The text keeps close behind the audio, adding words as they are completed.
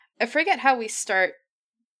I forget how we start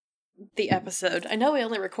the episode. I know we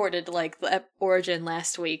only recorded, like, the origin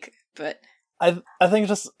last week, but... I think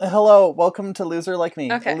just, hello, welcome to Loser Like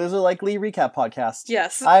Me, Okay. a Loser Like Lee recap podcast.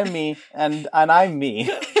 Yes. I'm me, and I'm me.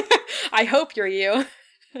 I hope you're you.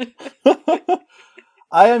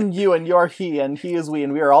 I am you, and you're he, and he is we,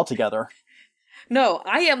 and we are all together. No,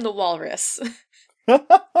 I am the walrus. Does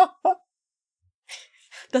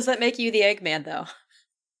that make you the Eggman, though?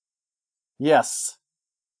 Yes.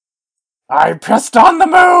 I pressed on the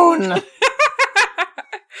moon!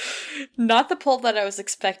 Not the pull that I was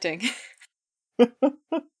expecting.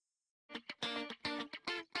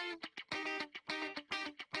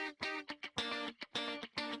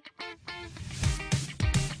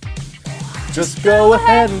 Just go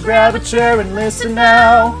ahead and grab a chair and listen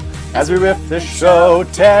now. As we riff the show,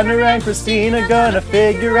 Tanner and Christina gonna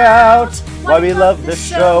figure out why we love the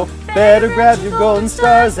show. Better grab your golden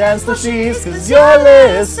stars and slushies, cause you're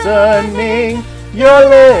listening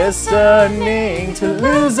to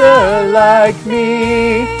Loser Like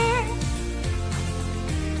Me.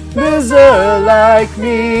 Loser Like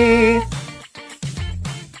Me.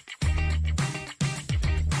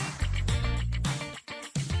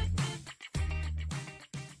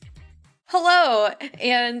 Hello,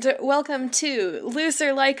 and welcome to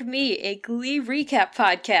Loser Like Me, a Glee recap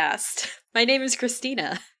podcast. My name is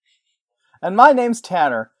Christina. And my name's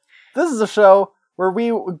Tanner. This is a show where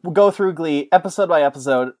we go through Glee episode by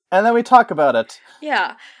episode, and then we talk about it.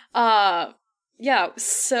 Yeah,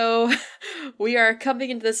 so we are coming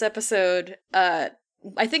into this episode, I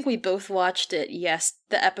think we both watched it,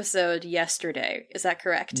 the episode yesterday. Is that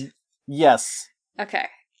correct? Yes. Okay,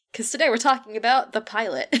 because today we're talking about the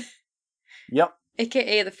pilot. Yep.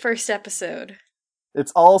 AKA the first episode.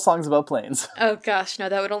 It's all songs about planes. Oh gosh, no,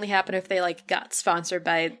 that would only happen if they, like, got sponsored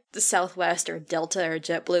by the Southwest or Delta or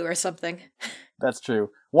JetBlue or something. That's true.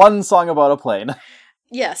 One song about a plane.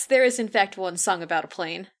 Yes, there is in fact one song about a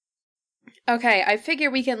plane. Okay, I figure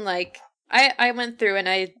we can, like... I went through and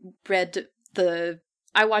I read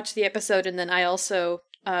I watched the episode and then I also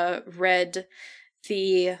read both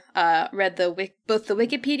the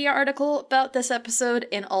Wikipedia article about this episode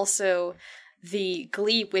and also the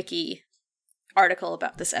Glee Wiki article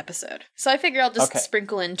about this episode. So I figure I'll just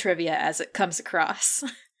sprinkle in trivia as it comes across.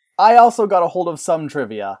 I also got a hold of some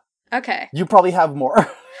trivia. Okay. You probably have more.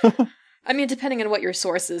 I mean, depending on what your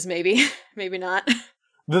source is, maybe. Maybe not.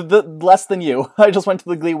 The less than you. I just went to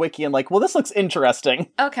the Glee Wiki and well, this looks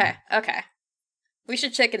interesting. Okay. We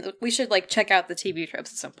should check out the TV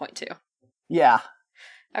tropes at some point, too. Yeah.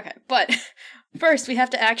 Okay, but first we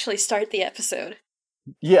have to actually start the episode.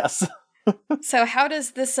 Yes. So how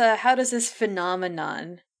does this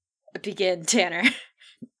phenomenon begin, Tanner?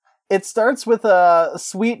 It starts with a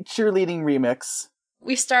sweet cheerleading remix.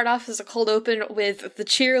 We start off as a cold open with the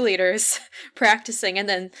cheerleaders practicing, and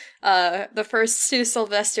then the first Sue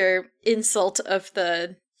Sylvester insult of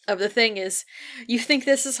the thing is, "You think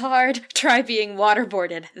this is hard? Try being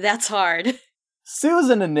waterboarded. That's hard."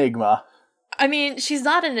 Sue's an enigma. I mean, she's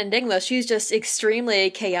not an enigma, she's just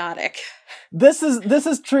extremely chaotic. This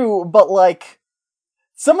is true, but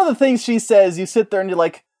some of the things she says, you sit there and you're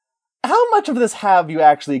like, how much of this have you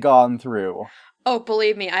actually gone through? Oh,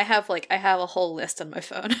 believe me, I have a whole list on my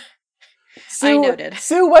phone. Sue, I noted.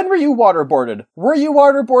 Sue, when were you waterboarded? Were you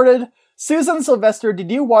waterboarded? Susan Sylvester,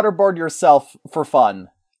 did you waterboard yourself for fun?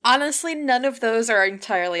 Honestly, none of those are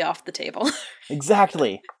entirely off the table.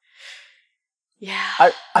 Exactly. Yeah.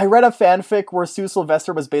 I read a fanfic where Sue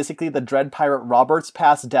Sylvester was basically the Dread Pirate Roberts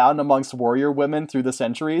passed down amongst warrior women through the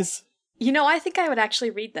centuries. You know, I think I would actually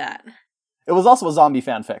read that. It was also a zombie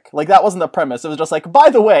fanfic. That wasn't the premise. It was just by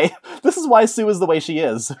the way, this is why Sue is the way she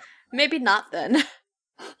is. Maybe not then.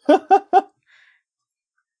 I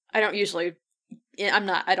don't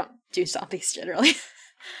do zombies generally.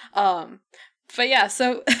 But yeah,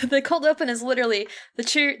 so the cold open is literally the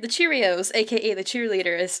Cheerios, aka the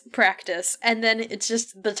cheerleaders, practice, and then it's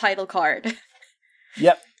just the title card.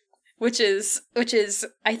 Yep. Which is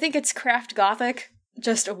I think it's craft gothic,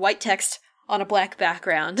 just white text on a black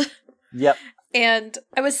background. Yep. And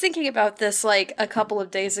I was thinking about this a couple of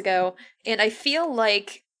days ago, and I feel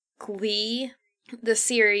like Glee, the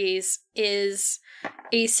series, is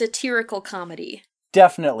a satirical comedy.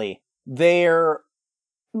 Definitely. They're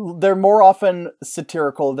more often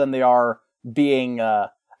satirical than they are being, they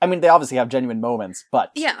obviously have genuine moments, but...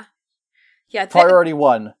 Yeah. Priority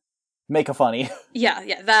one, make a funny.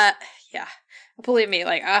 Yeah. Believe me,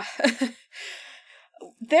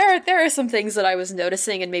 there are some things that I was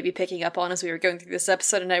noticing and maybe picking up on as we were going through this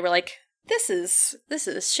episode, and I were like, this is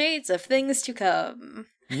shades of things to come.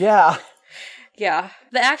 Yeah. Yeah.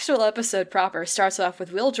 The actual episode proper starts off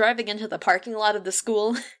with Will driving into the parking lot of the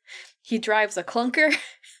school. He drives a clunker.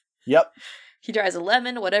 Yep. He drives a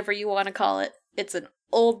lemon, whatever you want to call it. It's an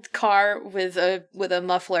old car with a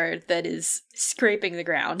muffler that is scraping the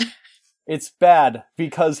ground. It's bad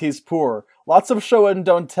because he's poor. Lots of show and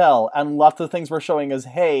don't tell, and lots of things we're showing is,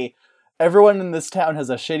 hey, everyone in this town has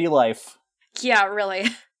a shitty life. Yeah, really.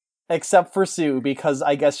 Except for Sue, because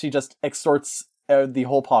I guess she just extorts the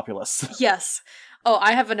whole populace. Yes. Oh,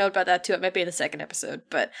 I have a note about that too. It might be in the second episode,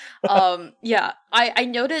 but yeah. I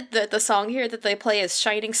noted that the song here that they play is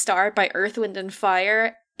Shining Star by Earth, Wind &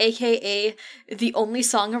 Fire, aka the only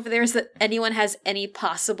song over there is that anyone has any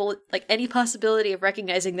possibility of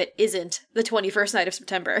recognizing that isn't the 21st Night of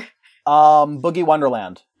September. Boogie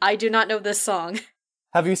Wonderland. I do not know this song.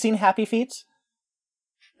 Have you seen Happy Feet?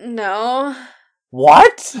 No.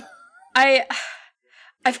 What?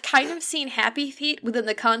 I've kind of seen Happy Feet within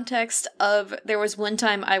the context of there was one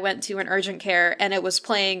time I went to an urgent care and it was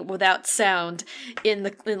playing without sound in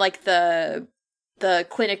the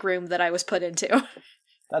clinic room that I was put into.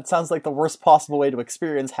 That sounds like the worst possible way to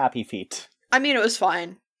experience Happy Feet. I mean, it was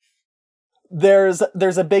fine. There's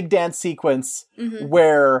a big dance sequence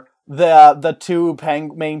where the two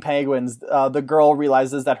main penguins, the girl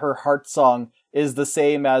realizes that her heart song is the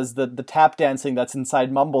same as the tap dancing that's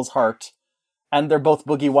inside Mumble's heart. And they're both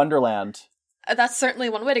Boogie Wonderland. That's certainly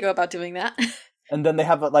one way to go about doing that. And then they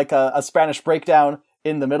have a Spanish breakdown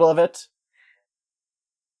in the middle of it.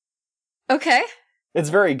 Okay. It's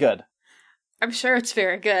very good. I'm sure it's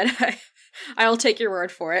very good. I'll take your word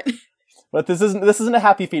for it. But this isn't a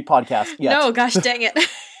Happy Feet podcast yet. No, gosh dang it.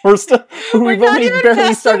 We've only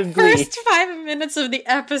barely started Glee. First 5 minutes of the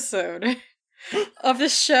episode of the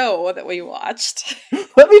show that we watched.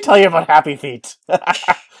 Let me tell you about Happy Feet.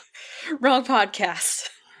 Wrong podcast.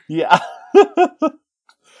 Yeah.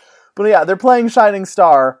 But yeah, they're playing Shining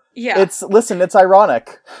Star. Yeah. It's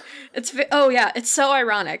ironic. It's so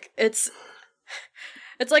ironic. It's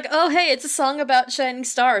like, oh hey, it's a song about Shining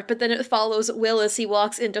Star, but then it follows Will as he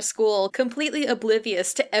walks into school, completely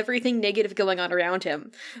oblivious to everything negative going on around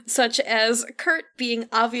him, such as Kurt being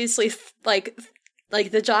obviously like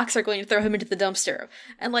the jocks are going to throw him into the dumpster,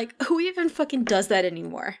 and like, who even fucking does that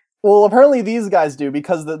anymore? Well, apparently these guys do,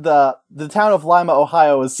 because the town of Lima,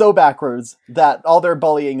 Ohio is so backwards that all their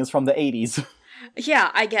bullying is from the 80s.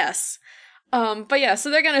 Yeah, I guess. But yeah,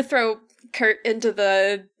 so they're gonna throw Kurt into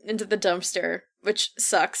the dumpster, which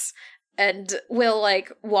sucks. And Will,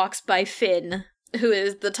 walks by Finn, who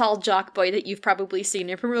is the tall jock boy that you've probably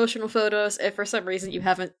seen in promotional photos, if for some reason you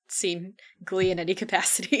haven't seen Glee in any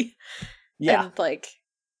capacity. Yeah. And,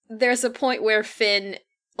 there's a point where Finn,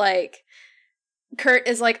 Kurt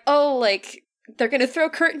is they're gonna throw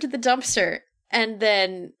Kurt into the dumpster, and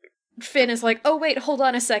then Finn is like, oh wait, hold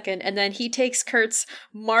on a second, and then he takes Kurt's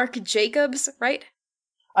Marc Jacobs, right?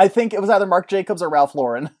 I think it was either Marc Jacobs or Ralph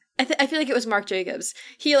Lauren. I feel like it was Marc Jacobs.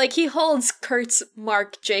 He holds Kurt's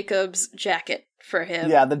Marc Jacobs jacket for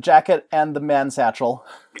him. Yeah, the jacket and the man satchel.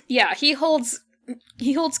 Yeah, he holds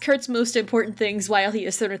Kurt's most important things while he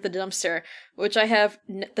is thrown at the dumpster, which I have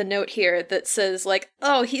the note here that says,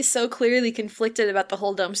 oh, he's so clearly conflicted about the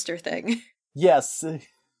whole dumpster thing. Yes.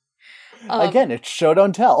 Again, it's show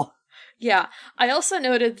don't tell. Yeah. I also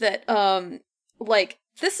noted that,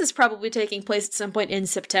 this is probably taking place at some point in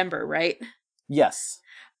September, right? Yes.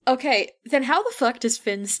 Okay, then how the fuck does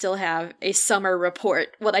Finn still have a summer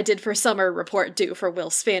report, what I did for summer report do for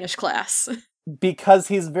Will's Spanish class? Because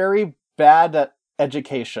he's very bad at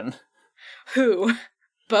education. Who?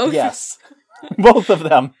 Both? Yes. Both of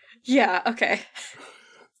them. Yeah, okay.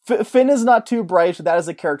 Finn is not too bright, that is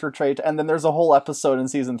a character trait, and then there's a whole episode in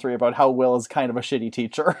season 3 about how Will is kind of a shitty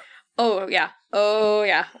teacher. Oh yeah,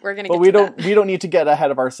 we're gonna get to that. But we don't need to get ahead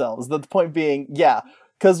of ourselves. The point being, yeah,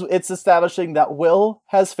 because it's establishing that Will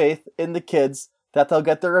has faith in the kids, that they'll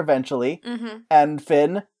get there eventually, and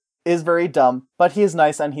Finn is very dumb, but he's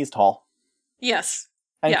nice and he's tall. Yes.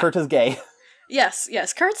 And Kurt is gay. Yes,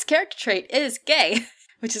 Kurt's character trait is gay,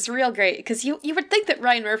 which is real great, because you would think that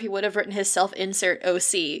Ryan Murphy would have written his self-insert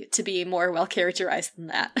OC to be more well-characterized than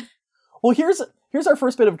that. Well, here's our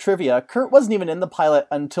first bit of trivia. Kurt wasn't even in the pilot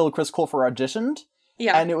until Chris Colfer auditioned.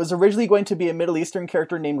 Yeah. And it was originally going to be a Middle Eastern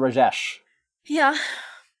character named Rajesh. Yeah.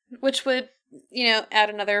 Which would, add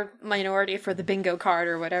another minority for the bingo card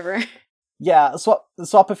or whatever. Yeah,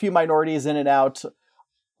 swap a few minorities in and out,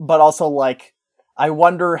 but also, I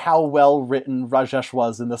wonder how well written Rajesh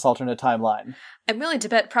was in this alternate timeline. I'm willing to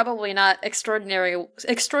bet probably not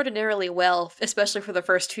extraordinarily well, especially for the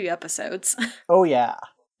first few episodes. Oh, yeah.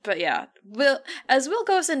 But yeah, as Will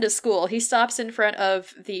goes into school, he stops in front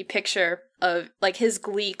of the picture of, like, his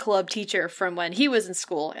Glee club teacher from when he was in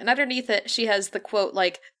school. And underneath it, she has the quote,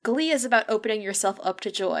 like, Glee is about opening yourself up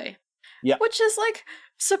to joy. Yeah. Which is, like,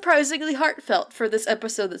 surprisingly heartfelt for this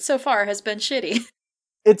episode that so far has been shitty.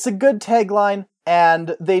 It's a good tagline,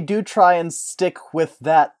 and they do try and stick with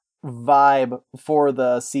that vibe for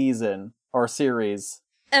the season, or series.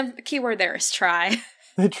 And the keyword there is try.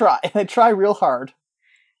 They try real hard.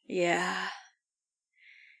 Yeah.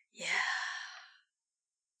 Yeah.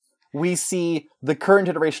 We see the current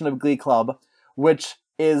iteration of Glee Club, which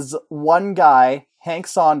is one guy, Hank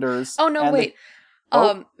Saunders. Oh no, wait.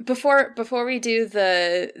 Before we do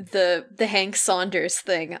the Hank Saunders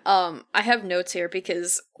thing, I have notes here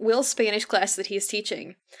because Will's Spanish class that he's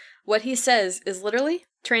teaching, what he says is literally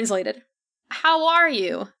translated, "How are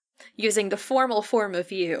you?" using the formal form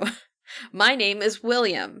of you. "My name is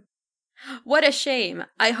William. What a shame.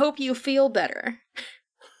 I hope you feel better."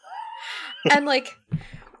 And like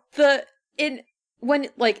in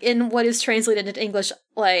what is translated into English,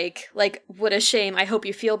 like what a shame, I hope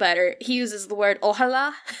you feel better, he uses the word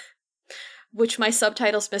ojalá, which my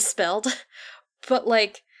subtitles misspelled. But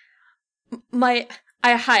like I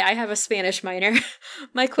have a Spanish minor.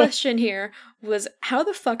 My question here was, how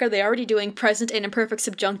the fuck are they already doing present and imperfect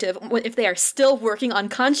subjunctive if they are still working on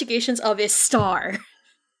conjugations of estar?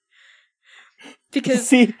 Because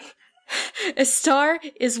See, estar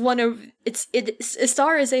is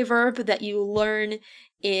estar is a verb that you learn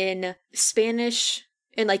in Spanish,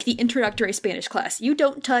 in like the introductory Spanish class. You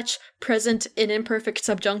don't touch present and imperfect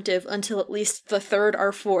subjunctive until at least the third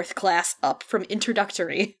or fourth class up from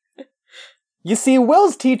introductory. you see,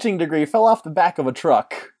 Will's teaching degree fell off the back of a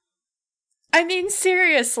truck. I mean,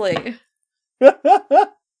 seriously.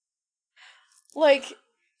 Like,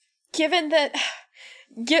 given that...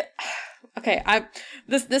 Okay,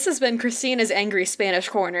 this has been Christina's Angry Spanish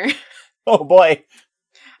Corner. Oh boy.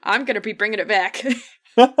 I'm gonna be bringing it back.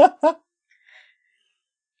 But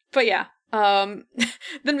yeah,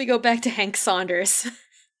 then we go back to Hank Saunders.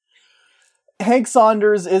 Hank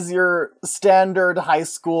Saunders is your standard high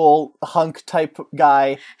school hunk type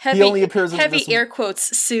guy. He only appears in heavy air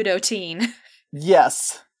quotes pseudo-teen.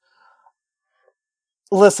 Yes.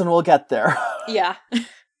 Listen, we'll get there. Yeah.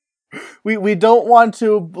 We don't want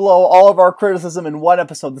to blow all of our criticism in one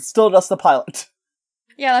episode. It's still just the pilot.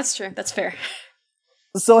 Yeah, that's true. That's fair.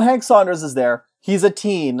 So Hank Saunders is there. He's a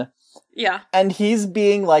teen. Yeah. And he's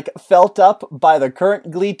being, like, felt up by the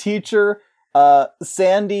current Glee teacher,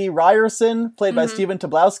 Sandy Ryerson, played by Stephen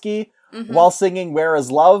Tobolowsky, while singing Where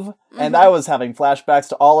Is Love? And I was having flashbacks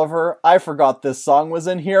to Oliver. I forgot this song was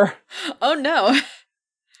in here. Oh no.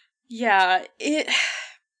 Yeah,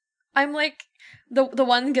 I'm like, the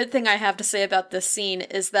one good thing I have to say about this scene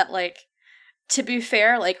is that, like, to be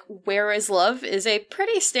fair, like, Where Is Love is a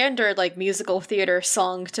pretty standard, like, musical theater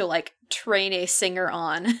song to, like, train a singer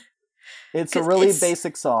on. It's a really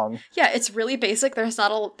basic song. Yeah, it's really basic.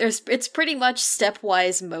 It's pretty much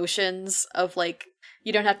stepwise motions of, like,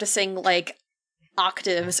 you don't have to sing, like,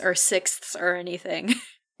 octaves or sixths or anything.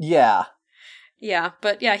 Yeah. Yeah,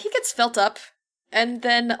 but yeah, he gets felt up, and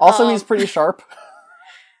then... Also, he's pretty sharp.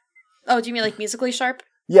 Oh, do you mean, like, musically sharp?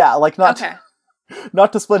 Yeah, like, not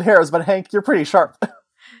to split hairs, but Hank, you're pretty sharp.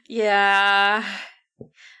 Yeah.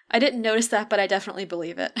 I didn't notice that, but I definitely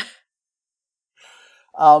believe it.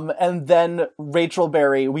 And then Rachel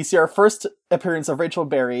Berry. We see our first appearance of Rachel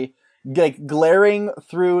Berry, like, glaring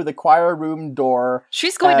through the choir room door.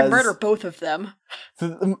 She's going to murder both of them.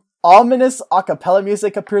 Ominous a cappella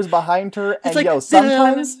music appears behind her, and like,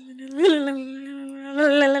 sometimes...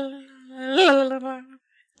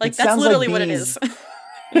 Like, that's literally what it is.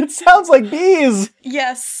 It sounds like bees!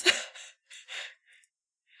 Yes.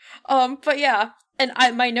 But yeah, and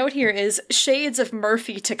my note here is shades of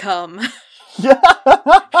Murphy to come. Yeah!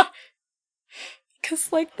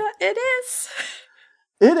 Cause, like, that, it is.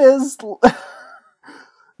 It is.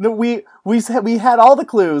 No, we had all the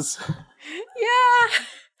clues. Yeah.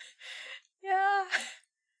 Yeah.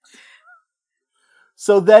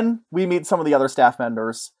 So then we meet some of the other staff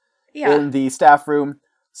members in the staff room.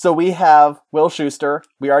 So we have Will Schuester.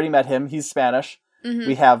 We already met him. He's Spanish. Mm-hmm.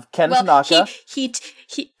 We have Ken Tanaka. He,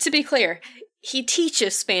 to be clear, he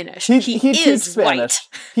teaches Spanish. He teaches Spanish.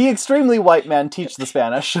 White. He extremely white man teach the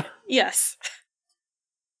Spanish. Yes.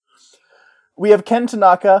 We have Ken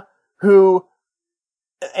Tanaka, who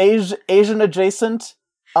Asian adjacent.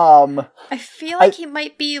 I feel like he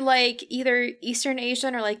might be, like, either Eastern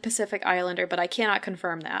Asian or, like, Pacific Islander, but I cannot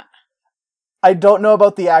confirm that. I don't know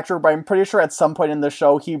about the actor, but I'm pretty sure at some point in the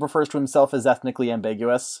show he refers to himself as ethnically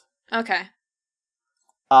ambiguous. Okay.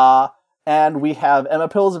 And we have Emma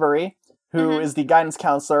Pillsbury, who is the guidance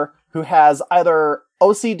counselor, who has either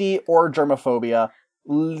OCD or germophobia,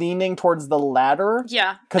 leaning towards the latter.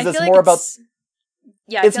 Yeah. Because I it's feel more like about...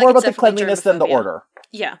 Yeah, it's I feel more like about the definitely cleanliness than the germophobia. order.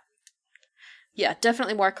 Yeah. Yeah,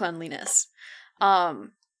 definitely more cleanliness.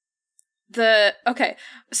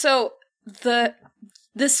 So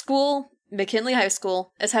this school, McKinley High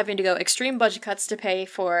School, is having to go extreme budget cuts to pay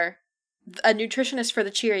for a nutritionist for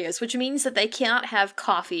the Cheerios, which means that they cannot have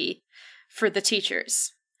coffee for the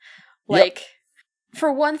teachers. Like,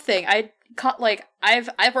 for one thing,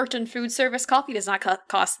 I've worked in food service. Coffee does not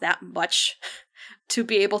cost that much to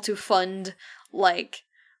be able to fund, like,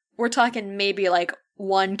 we're talking maybe like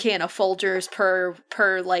 1 can of Folgers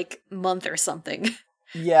per like month or something.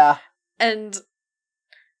 Yeah. And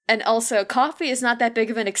also, coffee is not that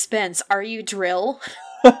big of an expense. Are you drill?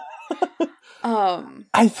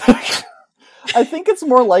 I think it's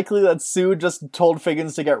more likely that Sue just told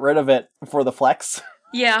Figgins to get rid of it for the flex.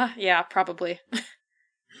 Yeah, probably.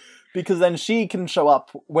 Because then she can show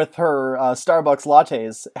up with her Starbucks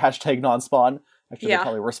lattes, #nonspawn. Actually, Yeah. they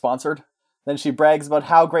probably were sponsored. Then she brags about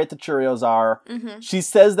how great the Cheerios are. Mm-hmm. She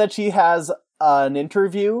says that she has an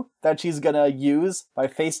interview that she's gonna use by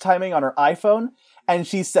FaceTiming on her iPhone, and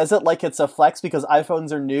she says it like it's a flex because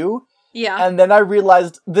iPhones are new. Yeah. And then I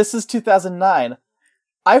realized this is 2009.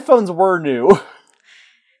 iPhones were new.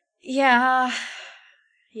 Yeah.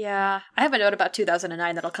 I have a note about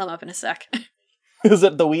 2009 that'll come up in a sec. Is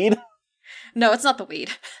it the weed? No, it's not the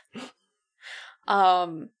weed.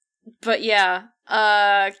 But yeah.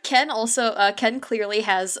 Ken clearly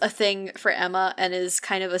has a thing for Emma and is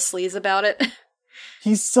kind of a sleaze about it.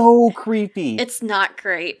 He's so creepy. It's not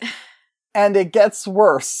great. And it gets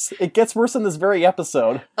worse. It gets worse in this very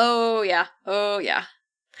episode. Oh yeah.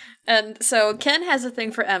 And so Ken has a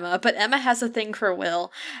thing for Emma, but Emma has a thing for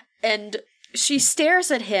Will, and she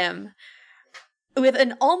stares at him with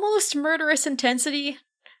an almost murderous intensity.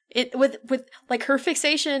 With like her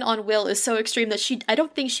fixation on Will is so extreme that I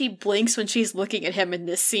don't think she blinks when she's looking at him in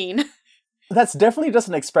this scene. That's definitely just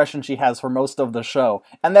an expression she has for most of the show.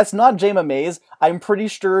 And that's not Jayma Mays. I'm pretty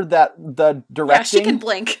sure that the directing... Yeah, she can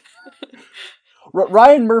blink.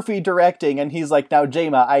 Ryan Murphy directing, and he's like, now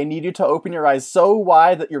Jayma, I need you to open your eyes so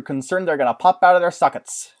wide that you're concerned they're gonna pop out of their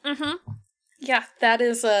sockets. Mm-hmm. Yeah, that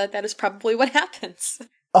is probably what happens.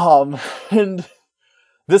 And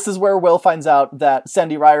this is where Will finds out that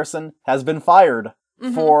Sandy Ryerson has been fired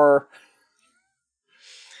for...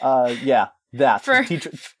 that.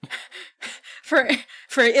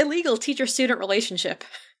 For illegal teacher-student relationship.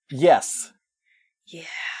 Yes. Yeah.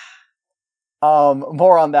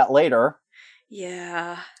 More on that later.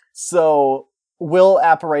 Yeah. So Will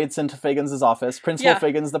apparates into Figgins' office. Principal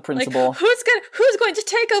Figgins, the principal. Like, who's going to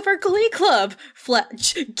take over Glee Club?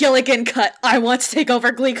 Gilligan cut. I want to take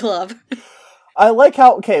over Glee Club. I like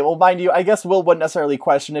how, okay, well, mind you, I guess Will wouldn't necessarily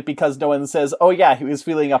question it because no one says, oh yeah, he was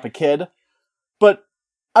feeling up a kid. But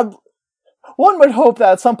one would hope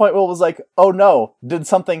that at some point Will was like, oh no, did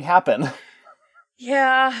something happen?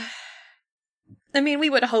 Yeah. I mean, we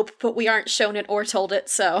would hope, but we aren't shown it or told it,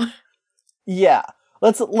 so... Yeah.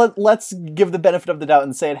 Let's give the benefit of the doubt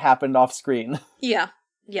and say it happened off screen. Yeah.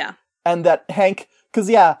 And that Hank, because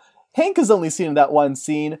Hank is only seen in that one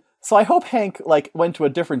scene, so I hope Hank, went to a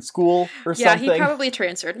different school or something. Yeah, he probably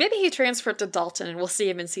transferred. Maybe he transferred to Dalton and we'll see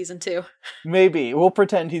him in season 2. Maybe. We'll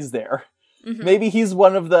pretend he's there. Mm-hmm. Maybe he's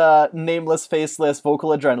one of the nameless, faceless vocal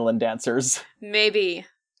adrenaline dancers. Maybe.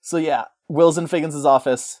 So yeah, Will's in Figgins'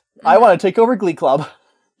 office. I want to take over Glee Club.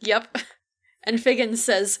 Yep. And Figgins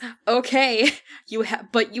says, okay,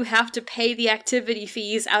 but you have to pay the activity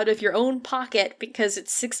fees out of your own pocket because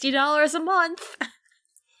it's $60 a month.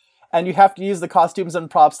 And you have to use the costumes and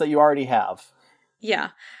props that you already have. Yeah,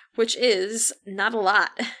 which is not a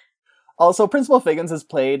lot. Also, Principal Figgins is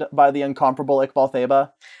played by the incomparable Iqbal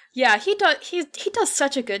Theba. Yeah, he does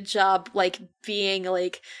such a good job,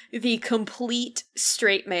 being, the complete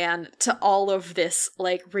straight man to all of this,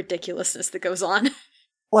 ridiculousness that goes on.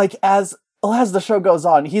 As the show goes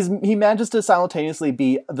on, he manages to simultaneously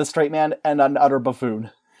be the straight man and an utter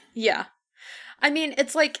buffoon. Yeah. I mean,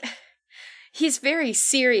 it's he's very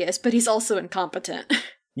serious, but he's also incompetent.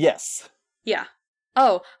 Yes. Yeah.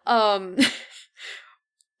 Oh,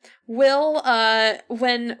 Will,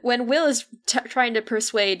 when Will is trying to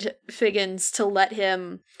persuade Figgins to let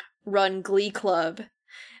him run Glee Club,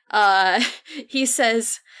 he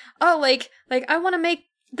says, oh, I want to make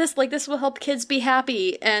this, this will help kids be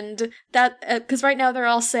happy, and that, because right now they're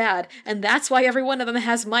all sad, and that's why every one of them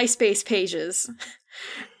has MySpace pages.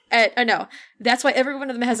 No, that's why every one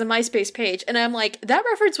of them has a MySpace page, and I'm like, that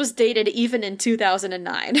reference was dated even in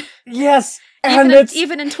 2009. Yes!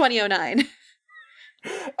 Even in 2009.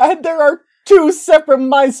 And there are 2 separate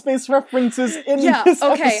MySpace references in this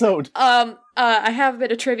episode. I have a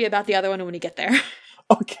bit of trivia about the other one when we get there.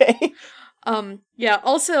 Okay.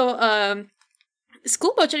 Also,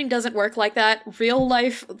 school budgeting doesn't work like that. Real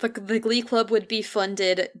life, the Glee Club would be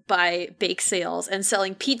funded by bake sales and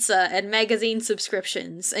selling pizza and magazine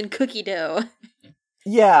subscriptions and cookie dough.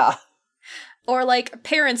 Yeah. Or, like,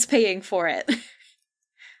 parents paying for it.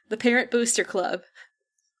 The Parent Booster Club.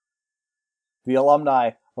 The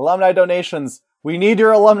alumni. Alumni donations. We need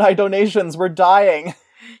your alumni donations. We're dying.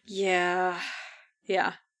 Yeah,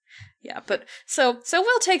 but so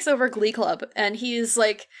Will takes over Glee Club, and he's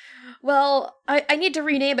like, well, I need to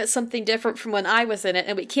rename it something different from when I was in it,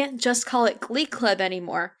 and we can't just call it Glee Club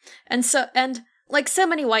anymore. And like so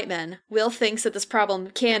many white men, Will thinks that this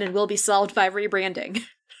problem can and will be solved by rebranding.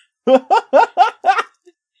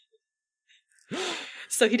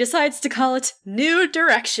 So he decides to call it New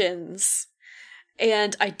Directions.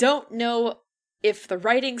 And I don't know if the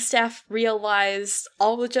writing staff realized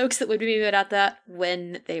all the jokes that would be made at that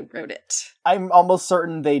when they wrote it. I'm almost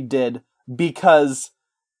certain they did, because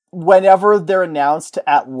whenever they're announced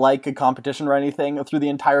at, like, a competition or anything through the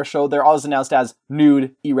entire show, they're always announced as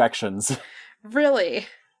nude erections. Really?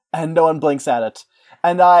 And no one blinks at it.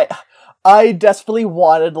 And I desperately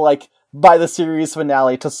wanted, like, by the series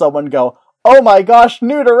finale to someone go, oh my gosh,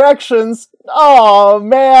 nude erections! Oh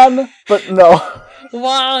man! But no.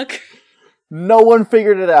 Wonk! No one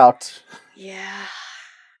figured it out. Yeah.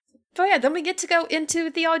 But yeah, then we get to go into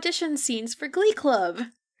the audition scenes for Glee Club.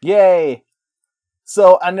 Yay!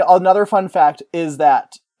 So, and another fun fact is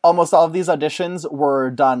that almost all of these auditions were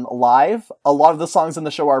done live. A lot of the songs in the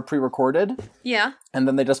show are pre-recorded. Yeah. And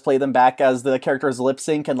then they just play them back as the characters lip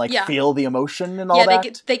sync and, like, feel the emotion and all that.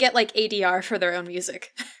 Yeah, they get like ADR for their own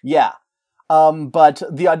music. Yeah. But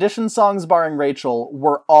the audition songs, barring Rachel,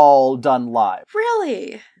 were all done live.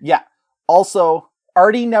 Really? Yeah. Also,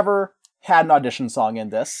 Artie never had an audition song in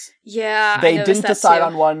this. Yeah, they didn't decide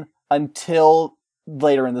on one until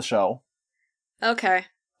later in the show. Okay.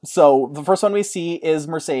 So the first one we see is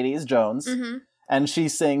Mercedes Jones, and she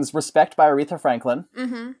sings "Respect" by Aretha Franklin.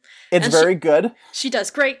 Mm-hmm. It's very good. She does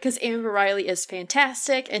great because Amber Riley is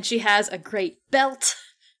fantastic, and she has a great belt.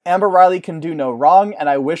 Amber Riley can do no wrong, and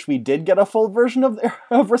I wish we did get a full version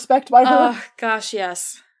of Respect by her. Oh, gosh,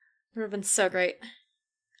 yes. It would have been so great.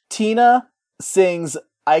 Tina sings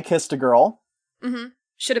I Kissed a Girl. Mm-hmm.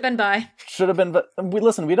 Should have been bi. Should have been, but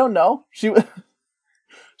we don't know. She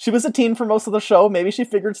was a teen for most of the show. Maybe she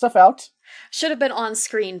figured stuff out. Should have been on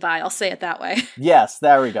screen bi, I'll say it that way. Yes,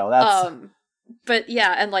 there we go. That's... But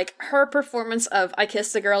yeah, and like her performance of I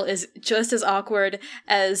Kissed a Girl is just as awkward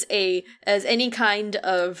as any kind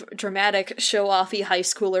of dramatic show-offy high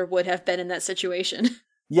schooler would have been in that situation.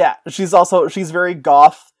 Yeah, she's very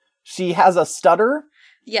goth. She has a stutter.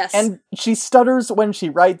 Yes. And she stutters when she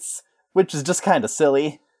writes, which is just kind of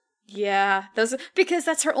silly. Yeah, because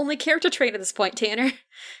that's her only character trait at this point, Tanner.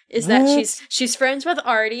 Is that she's friends with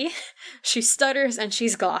Artie, she stutters, and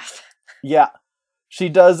she's goth. Yeah. She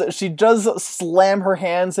does slam her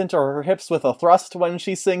hands into her hips with a thrust when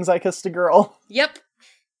she sings I Kissed a Girl. Yep.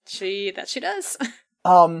 She does.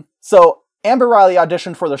 So Amber Riley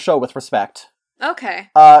auditioned for the show with Respect. Okay.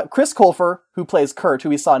 Chris Colfer, who plays Kurt, who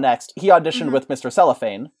we saw next, he auditioned with Mr.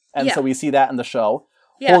 Cellophane, and so we see that in the show.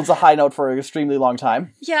 Yeah. Holds a high note for an extremely long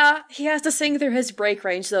time. Yeah, he has to sing through his break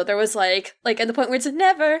range, though. There was like at the point where it's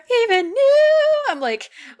never even knew. I'm like,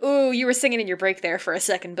 ooh, you were singing in your break there for a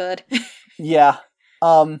second, bud. Yeah.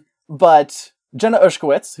 But Jenna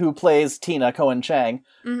Ushkowitz, who plays Tina Cohen Chang,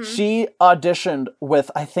 she auditioned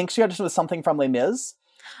with something from Les Mis.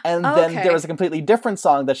 And then there was a completely different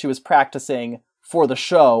song that she was practicing for the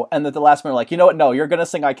show, and at the last minute, like, you know what, no, you're gonna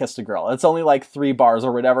sing I Kissed a Girl. It's only like 3 bars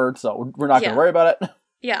or whatever, so we're not gonna worry about it.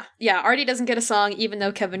 Yeah, Artie doesn't get a song, even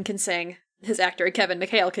though Kevin can sing. His actor, Kevin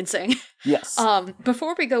McHale, can sing. Yes.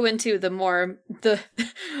 Before we go into the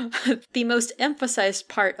most emphasized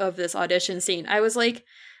part of this audition scene, I'd like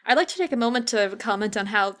to take a moment to comment on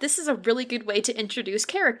how this is a really good way to introduce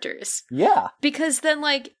characters. Yeah. Because then,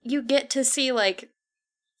 like, you get to see, like,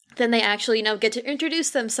 then they actually, get to introduce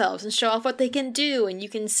themselves and show off what they can do, and you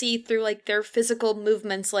can see through, like, their physical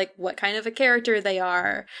movements, like, what kind of a character they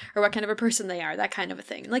are, or what kind of a person they are, that kind of a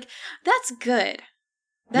thing. Like, that's good.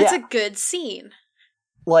 That's a good scene.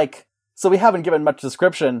 Like, so we haven't given much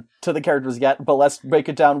description to the characters yet, but let's break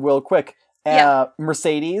it down real quick.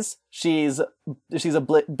 Mercedes, she's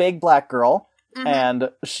a big black girl, and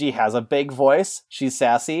she has a big voice, she's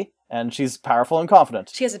sassy, and she's powerful and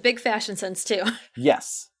confident. She has a big fashion sense, too.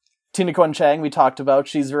 Yes. Tina Cohen Chang, we talked about,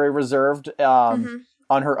 she's very reserved on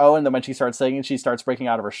her own, and then when she starts singing, she starts breaking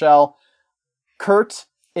out of her shell. Kurt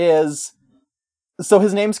is So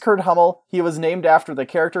his name's Kurt Hummel. He was named after the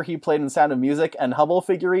character he played in Sound of Music and Hummel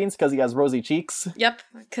figurines because he has rosy cheeks. Yep,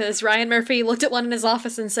 because Ryan Murphy looked at one in his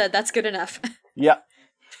office and said, that's good enough. Yeah.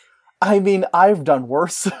 I mean, I've done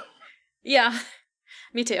worse. Yeah,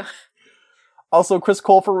 me too. Also, Chris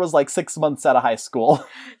Colfer was like 6 months out of high school.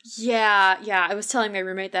 Yeah, I was telling my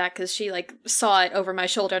roommate that because she, like, saw it over my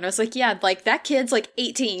shoulder, and I was like, yeah, like, that kid's, like,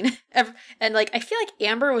 18. And, like, I feel like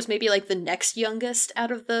Amber was maybe, like, the next youngest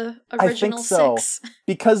out of the original I think so, 6.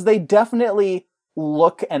 Because they definitely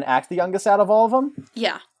look and act the youngest out of all of them.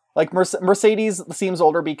 Yeah. Like, Mercedes seems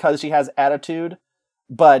older because she has attitude,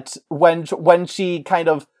 but when she kind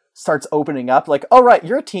of starts opening up, like, oh, right,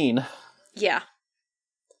 you're a teen. Yeah.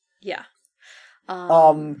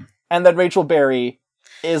 And then Rachel Berry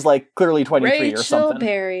is, like, clearly 23 or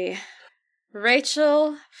something.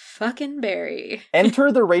 Rachel fucking Berry.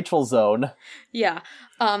 Enter the Rachel zone. Yeah.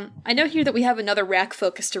 I know here that we have another rack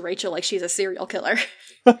focus to Rachel, like she's a serial killer.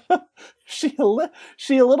 She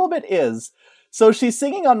a little bit is. So she's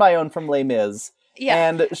singing On My Own from Les Mis. Yeah.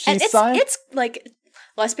 And it's like,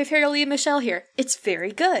 let's be fair to Lea Michele here. It's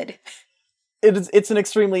very good. It's an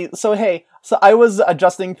extremely... So I was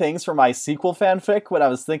adjusting things for my sequel fanfic when I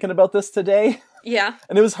was thinking about this today. Yeah.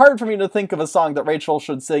 And it was hard for me to think of a song that Rachel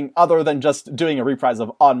should sing other than just doing a reprise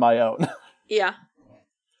of On My Own. Yeah.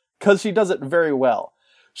 Because she does it very well.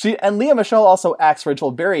 And Lea Michele also acts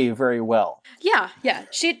Rachel Berry very well. Yeah.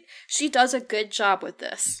 She does a good job with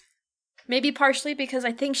this. Maybe partially because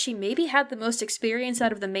I think she maybe had the most experience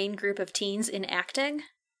out of the main group of teens in acting.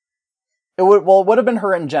 It would have been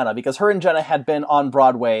her and Jenna, because her and Jenna had been on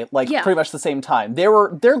Broadway, pretty much the same time.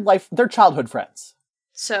 They're childhood friends.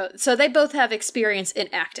 So they both have experience in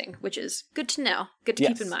acting, which is good to know, good to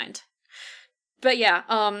keep in mind. But yeah,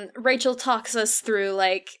 Rachel talks us through,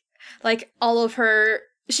 like all of her,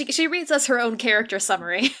 she reads us her own character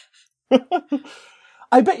summary.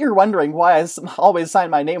 I bet you're wondering why I always sign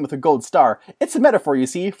my name with a gold star. It's a metaphor, you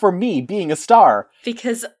see, for me being a star.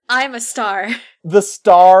 Because I'm a star. The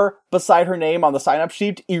star beside her name on the sign-up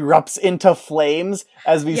sheet erupts into flames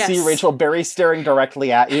as we see Rachel Berry staring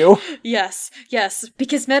directly at you. Yes,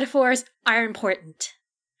 because metaphors are important.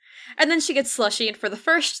 And then she gets slushied for the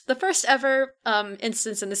first ever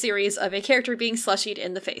instance in the series of a character being slushied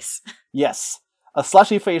in the face. Yes, a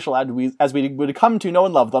slushy facial as we would come to know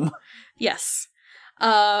and love them. Yes.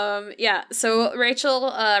 So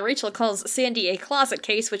Rachel calls Sandy a closet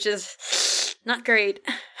case, which is not great.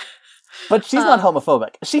 But she's not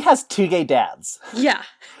homophobic. She has 2 gay dads. Yeah,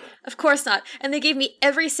 of course not. And they gave me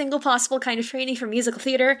every single possible kind of training for musical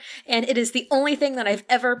theater, and it is the only thing that I've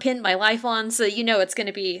ever pinned my life on, so you know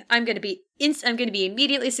I'm going to be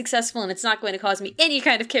immediately successful, and it's not going to cause me any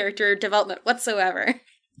kind of character development whatsoever.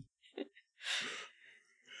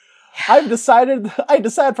 I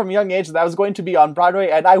decided from a young age that I was going to be on Broadway,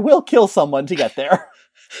 and I will kill someone to get there.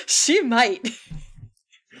 She might.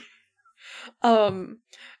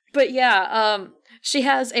 But yeah, she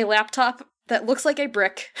has a laptop that looks like a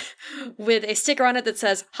brick with a sticker on it that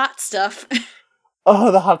says hot stuff.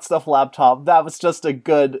 Oh, the hot stuff laptop. That was just a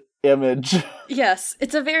good image. Yes,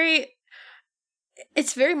 it's very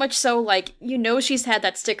much so, like, you know, she's had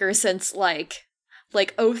that sticker since like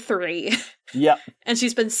 03. Yep. And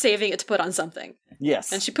she's been saving it to put on something.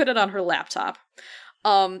 Yes. And she put it on her laptop.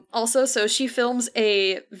 Also, so she films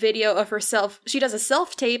a video of herself. She does a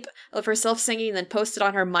self-tape of herself singing and then posts it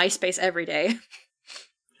on her MySpace every day.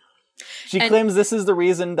 She claims this is the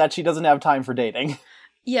reason that she doesn't have time for dating.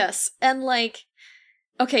 Yes, and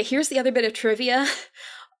okay, here's the other bit of trivia.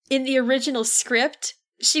 In the original script,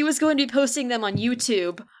 she was going to be posting them on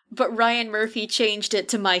YouTube, but Ryan Murphy changed it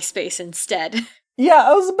to MySpace instead. Yeah,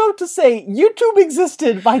 I was about to say, YouTube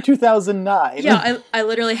existed by 2009. Yeah, I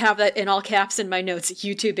literally have that in all caps in my notes.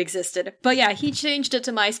 YouTube existed. But yeah, he changed it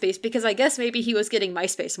to MySpace because I guess maybe he was getting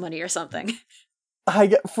MySpace money or something.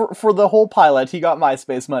 For the whole pilot, he got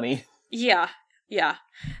MySpace money. Yeah.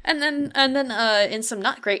 And then in some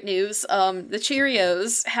not great news, the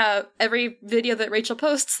Cheerios have every video that Rachel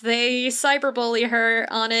posts, they cyberbully her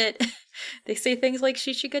on it. They say things like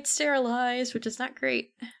she should get sterilized, which is not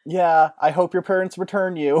great. Yeah, I hope your parents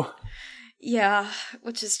return you. Yeah,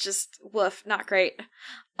 which is just woof, not great.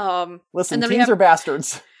 Listen, teens are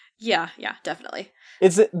bastards. Yeah, definitely.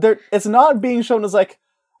 It's not being shown as like,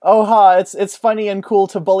 oh it's funny and cool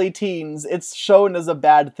to bully teens. It's shown as a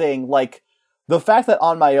bad thing. Like, the fact that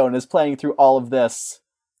On My Own is playing through all of this,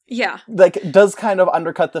 does kind of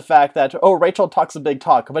undercut the fact that, Rachel talks a big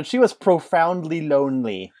talk, but she was profoundly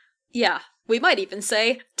lonely. Yeah, we might even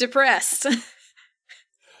say depressed.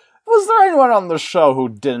 Was there anyone on the show who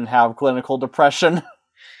didn't have clinical depression?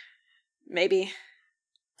 Maybe.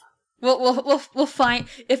 We'll find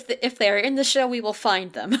if they're in the show, we will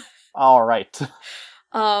find them. All right.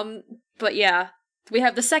 But yeah, we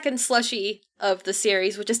have the second slushy of the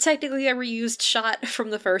series, which is technically a reused shot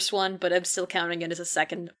from the first one, but I'm still counting it as a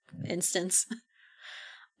second instance.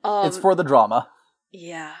 It's for the drama.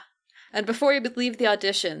 Yeah. And before we leave the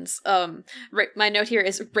auditions, my note here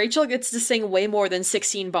is Rachel gets to sing way more than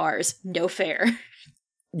 16 bars. No fair.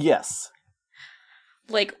 Yes.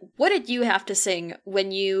 Like, what did you have to sing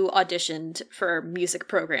when you auditioned for music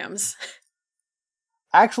programs?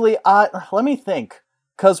 Actually, let me think.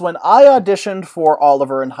 Because when I auditioned for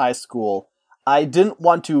Oliver in high school, I didn't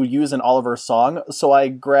want to use an Oliver song, so I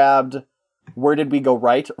grabbed Where Did We Go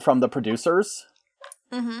Right from the producers.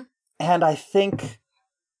 Mm-hmm. And I think...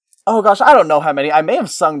 Oh gosh, I don't know how many. I may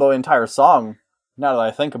have sung the entire song, now that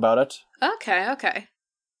I think about it. Okay.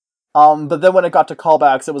 But then when it got to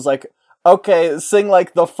callbacks, it was like, okay, sing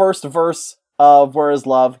like the first verse of Where Is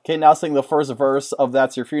Love. Okay, now sing the first verse of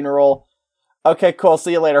That's Your Funeral. Okay, cool,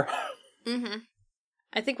 see you later. Mm-hmm.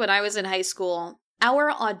 I think when I was in high school,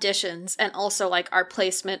 our auditions and also like our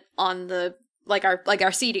placement on the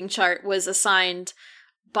our seating chart was assigned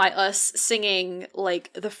by us singing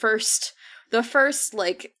like the first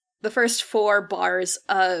 4 bars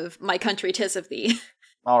of My Country 'Tis of Thee.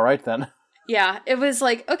 All right then. Yeah, it was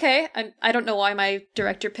like, okay, I don't know why my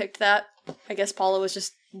director picked that. I guess Paula was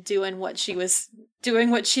just doing what she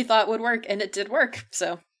thought would work, and it did work,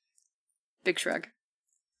 so big shrug.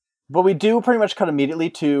 But we do pretty much cut immediately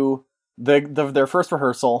to their first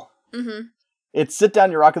rehearsal. Mm-hmm. It's Sit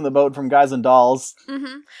Down, You're Rockin' the Boat from Guys and Dolls.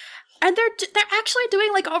 Mm-hmm. And they're actually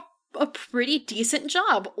doing like a pretty decent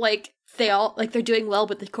job. Like they're doing well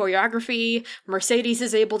with the choreography. Mercedes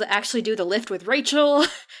is able to actually do the lift with Rachel.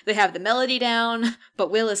 They have the melody down, but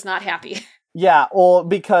Will is not happy. Yeah, well,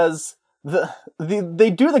 because they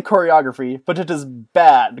do the choreography, but it is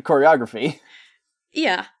bad choreography.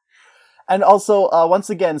 Yeah. And also, once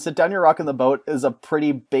again, Sit Down, You're Rockin' the Boat is a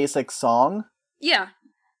pretty basic song. Yeah.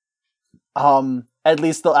 At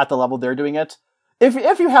least at the level they're doing it. If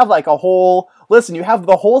you have like you have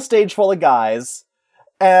the whole stage full of guys,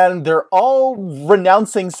 and they're all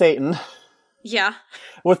renouncing Satan. Yeah.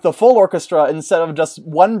 With the full orchestra instead of just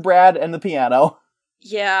one Brad and the piano.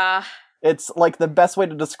 Yeah. It's like the best way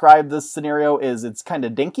to describe this scenario is it's kind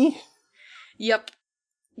of dinky. Yep.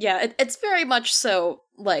 Yeah, it's very much so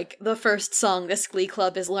like the first song this Glee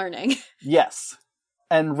Club is learning. Yes.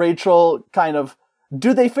 And Rachel kind of...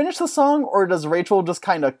 Do they finish the song, or does Rachel just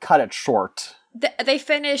kind of cut it short? They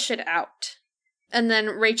finish it out. And then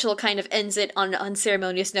Rachel kind of ends it on an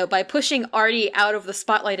unceremonious note by pushing Artie out of the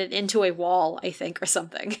spotlight and into a wall, I think, or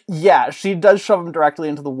something. Yeah, she does shove him directly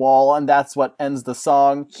into the wall, and that's what ends the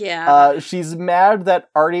song. Yeah. She's mad that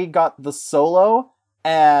Artie got the solo,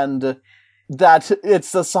 and that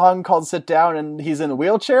it's a song called Sit Down, and he's in a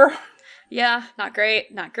wheelchair. Yeah, not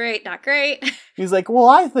great. He's like, well,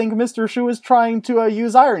 I think Mr. Shu is trying to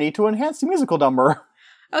use irony to enhance the musical number.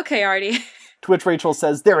 Okay, Artie. To which Rachel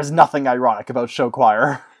says, there is nothing ironic about show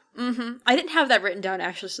choir. Mm-hmm. I didn't have that written down,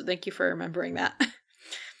 actually, so thank you for remembering that.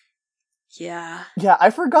 Yeah. Yeah, I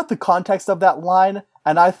forgot the context of that line,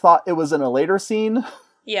 and I thought it was in a later scene.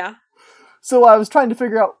 Yeah. So I was trying to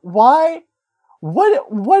figure out why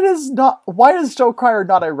is show choir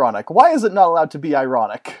not ironic? Why is it not allowed to be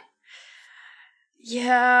ironic?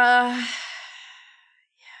 Yeah.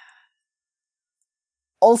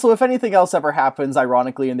 Also, if anything else ever happens,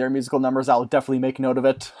 ironically, in their musical numbers, I'll definitely make note of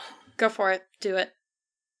it. Go for it. Do it.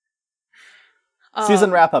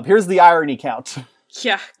 Season wrap-up. Here's the irony count.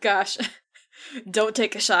 Yeah, gosh. Don't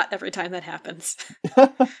take a shot every time that happens.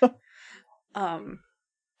 But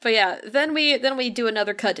yeah, then we do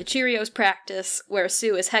another cut to Cheerios practice, where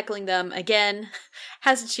Sue is heckling them again.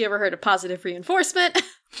 Hasn't she ever heard of positive reinforcement?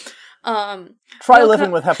 Try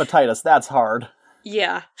living with hepatitis, that's hard.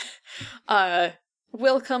 Yeah.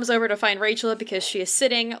 Will comes over to find Rachel because she is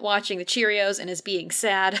sitting, watching the Cheerios, and is being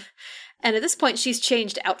sad. And at this point, she's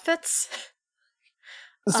changed outfits.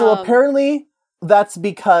 So apparently, that's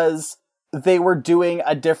because they were doing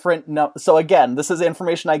a different... So again, this is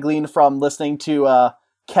information I gleaned from listening to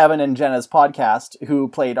Kevin and Jenna's podcast, who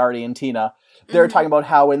played Artie and Tina. They were talking about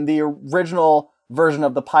how in the original version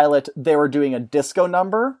of the pilot, they were doing a disco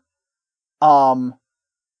number.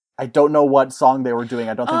 I don't know what song they were doing.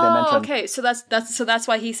 I don't think they mentioned. Okay, so that's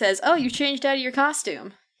why he says, "Oh, you changed out of your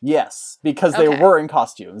costume." Yes, because they were in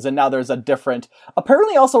costumes, and now there's a different...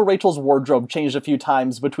 Apparently also Rachel's wardrobe changed a few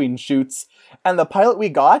times between shoots, and the pilot we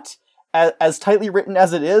got, as tightly written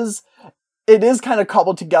as it is kind of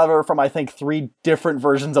cobbled together from, I think, 3 different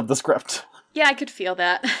versions of the script. Yeah, I could feel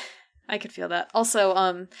that. I could feel that.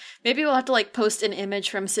 Also, maybe we'll have to like post an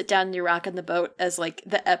image from Sit Down and You Rock in the Boat as like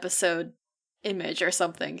the episode image or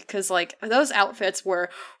something, because like those outfits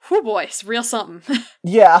were, whoo boy, it's real something.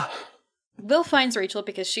 Yeah. Will finds Rachel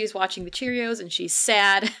because she's watching the Cheerios and she's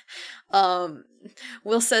sad.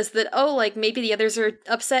 Will says that, oh, like maybe the others are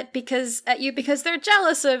upset because they're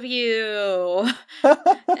jealous of you.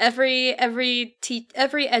 every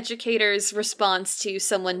educator's response to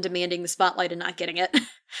someone demanding the spotlight and not getting it.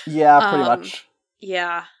 Yeah, pretty much.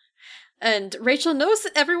 Yeah. And Rachel knows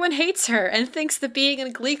that everyone hates her and thinks that being in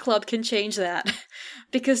a glee club can change that.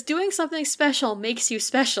 Because doing something special makes you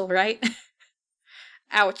special, right?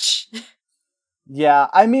 Ouch. Yeah,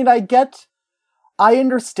 I mean, I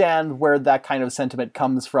understand where that kind of sentiment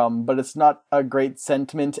comes from, but it's not a great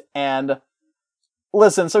sentiment, and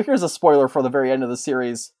listen, so here's a spoiler for the very end of the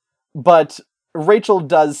series, but Rachel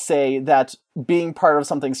does say that being part of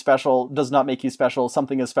something special does not make you special,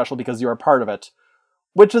 something is special because you're a part of it,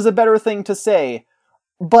 which is a better thing to say,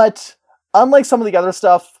 but unlike some of the other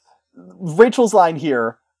stuff, Rachel's line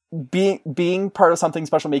here, being part of something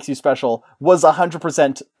special makes you special, was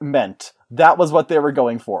 100% meant. That was what they were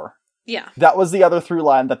going for. Yeah. That was the other through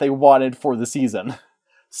line that they wanted for the season.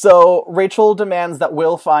 So Rachel demands that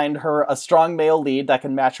Will find her a strong male lead that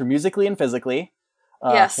can match her musically and physically.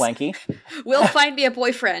 Yes. Wanky. Will find me a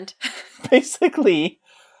boyfriend. Basically.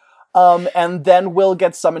 And then Will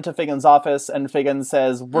gets summoned to Figgins' office, and Figgins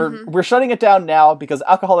says, we're shutting it down now because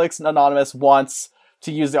Alcoholics Anonymous wants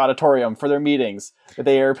to use the auditorium for their meetings.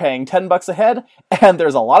 They are paying $10 a head, and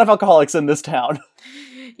there's a lot of alcoholics in this town.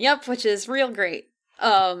 Yep, which is real great.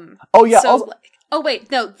 Oh yeah. So,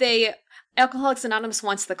 Alcoholics Anonymous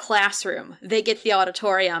wants the classroom. They get the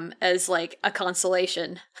auditorium as like a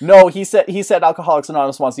consolation. No, he said Alcoholics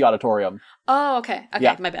Anonymous wants the auditorium. Oh, okay. Okay,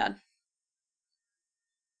 yeah. My bad.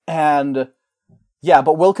 And yeah,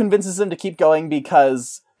 but Will convinces him to keep going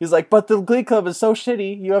because he's like, but the Glee Club is so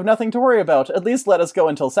shitty, you have nothing to worry about. At least let us go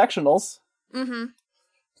until sectionals. Mm-hmm.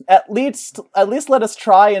 At least let us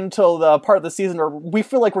try until the part of the season where we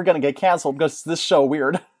feel like we're gonna get canceled because this show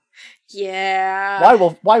weird. Yeah.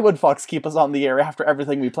 Why would Fox keep us on the air after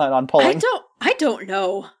everything we plan on pulling? I don't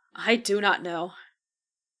know. I do not know.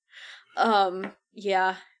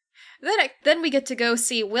 Yeah. Then we get to go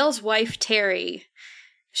see Will's wife, Terry.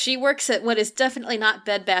 She works at what is definitely not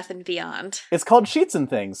Bed Bath & Beyond. It's called Sheets and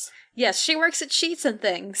Things. Yes, she works at Sheets and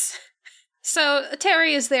Things. So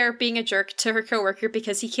Terry is there being a jerk to her coworker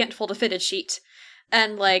because he can't fold a fitted sheet.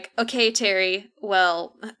 And like, okay, Terry,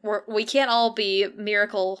 well, we can't all be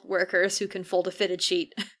miracle workers who can fold a fitted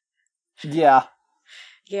sheet. Yeah.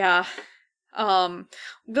 Yeah.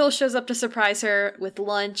 Bill shows up to surprise her with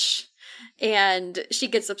lunch, and she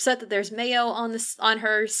gets upset that there's mayo on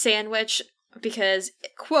her sandwich because,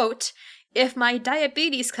 quote, if my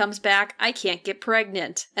diabetes comes back, I can't get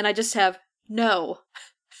pregnant. And I just have, no.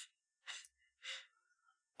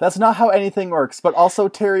 That's not how anything works, but also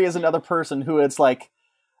Terry is another person who it's like,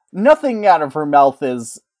 nothing out of her mouth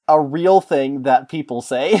is a real thing that people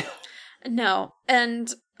say. No,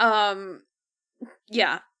 and,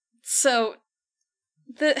 yeah. So,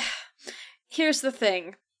 here's the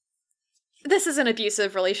thing. This is an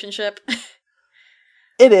abusive relationship.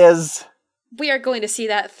 It is. We are going to see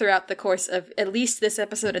that throughout the course of at least this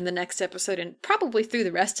episode and the next episode, and probably through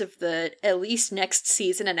the rest of the at least next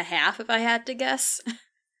season and a half, if I had to guess.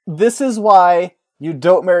 This is why you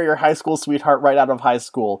don't marry your high school sweetheart right out of high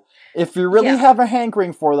school. If you really have a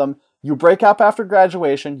hankering for them, you break up after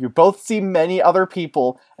graduation, you both see many other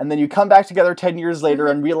people, and then you come back together 10 years later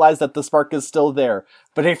and realize that the spark is still there.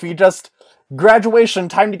 But if you just, graduation,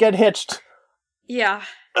 time to get hitched. Yeah.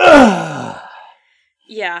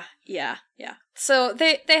 Yeah. So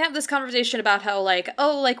they have this conversation about how,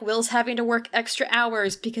 like, Will's having to work extra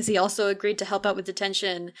hours because he also agreed to help out with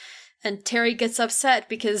detention. And Terry gets upset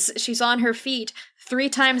because she's on her feet 3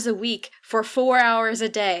 times a week for 4 hours a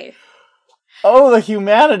day. Oh, the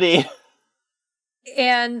humanity.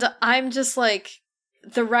 And I'm just like,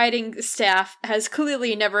 the writing staff has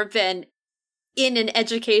clearly never been in an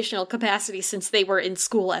educational capacity since they were in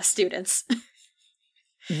school as students.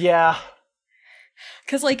 Yeah.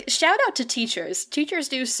 Because, like, shout out to teachers. Teachers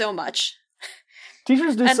do so much.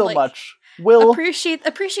 Teachers do so much. Will, appreciate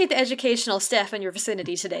the educational staff in your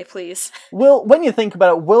vicinity today, please. Will, when you think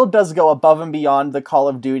about it, Will does go above and beyond the call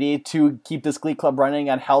of duty to keep this Glee Club running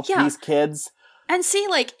and help these kids. And see,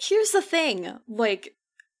 like, here's the thing. Like,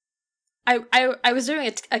 I was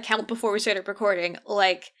doing a count before we started recording.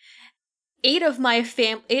 Like, 8 of my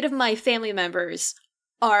family members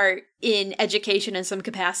are in education in some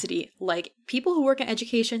capacity. Like, people who work in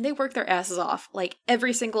education, they work their asses off, like,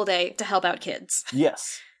 every single day to help out kids.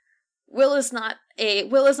 Yes. Will is not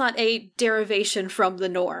a derivation from the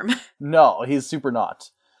norm. No, he's super not.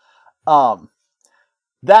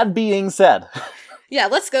 That being said... Yeah,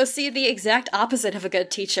 let's go see the exact opposite of a good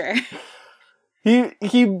teacher.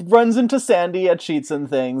 He runs into Sandy at Sheets and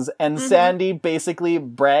Things, and Sandy basically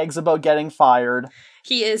brags about getting fired.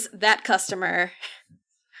 He is that customer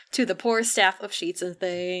to the poor staff of Sheets and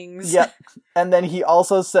Things. Yep. And then he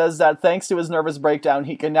also says that thanks to his nervous breakdown,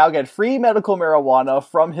 he can now get free medical marijuana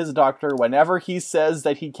from his doctor whenever he says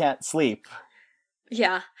that he can't sleep.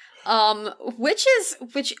 Yeah. Which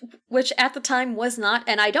at the time was not,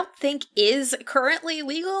 and I don't think is currently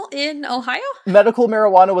legal in Ohio? Medical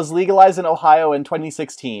marijuana was legalized in Ohio in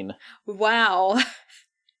 2016. Wow.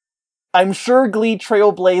 I'm sure Glee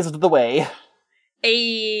trailblazed the way.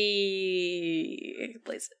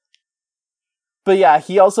 Blaze it. But yeah,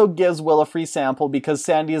 he also gives Will a free sample because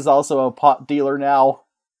Sandy is also a pot dealer now.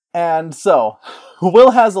 And so,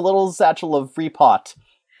 Will has a little satchel of free pot.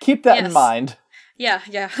 Keep that in mind. Yeah.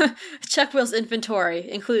 Check Will's inventory.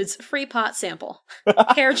 Includes free pot sample.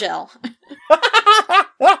 Hair gel.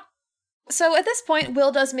 So at this point,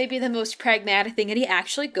 Will does maybe the most pragmatic thing, and he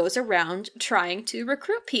actually goes around trying to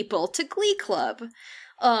recruit people to Glee Club.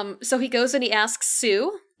 So he goes and he asks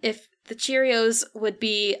Sue if the Cheerios would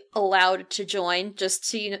be allowed to join, just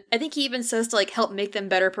to, I think he even says to, like, help make them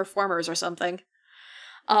better performers or something.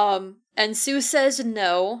 And Sue says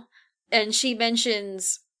no, and she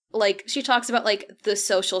mentions... like, she talks about, like, the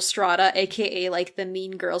social strata, aka, like, the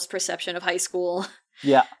mean girls' perception of high school.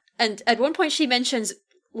 Yeah. And at one point she mentions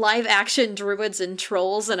live-action druids and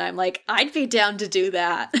trolls, and I'm like, I'd be down to do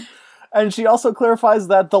that. And she also clarifies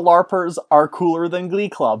that the LARPers are cooler than Glee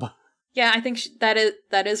Club. Yeah, I think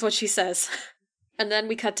that is what she says. And then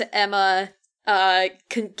we cut to Emma,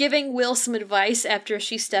 giving Will some advice after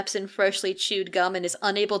she steps in freshly chewed gum and is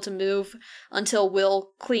unable to move until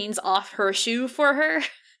Will cleans off her shoe for her.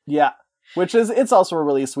 Yeah, it's also a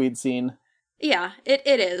really sweet scene. Yeah, it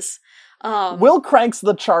is. Will cranks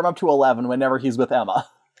the charm up to 11 whenever he's with Emma.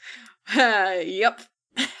 Yep,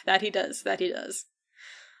 that he does.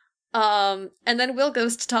 And then Will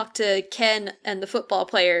goes to talk to Ken and the football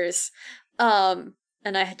players. And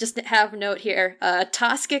I just have a note here.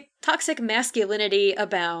 Toxic masculinity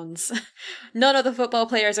abounds. None of the football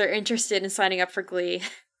players are interested in signing up for Glee.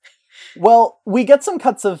 Well, we get some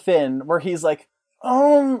cuts of Finn where he's like,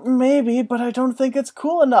 oh, maybe, but I don't think it's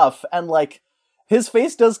cool enough. And, like, his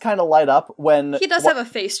face does kind of light up when... He does have a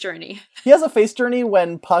face journey. He has a face journey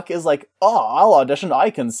when Puck is like, oh, I'll audition,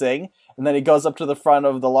 I can sing. And then he goes up to the front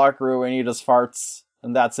of the locker room and he just farts.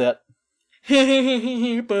 And that's it.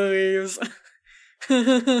 Boys.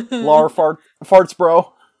 Laura farts,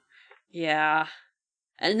 bro. Yeah.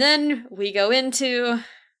 And then we go into...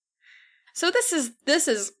 So this is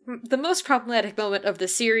the most problematic moment of the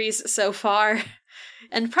series so far,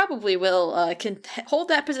 and probably will can hold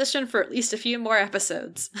that position for at least a few more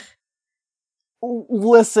episodes.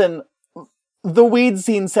 Listen, the weed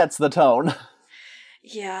scene sets the tone.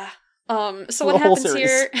 Yeah. So what happens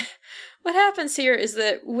here? What happens here is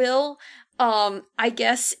that Will, I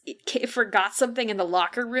guess, forgot something in the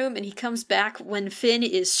locker room, and he comes back when Finn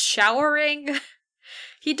is showering.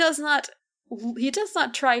 He does not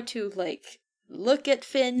try to, like, look at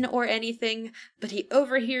Finn or anything, but he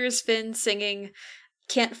overhears Finn singing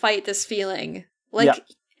Can't Fight This Feeling. Like, yeah.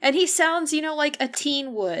 And he sounds, like a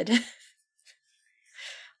teen would.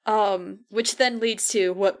 Which then leads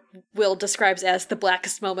to what Will describes as the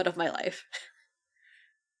blackest moment of my life.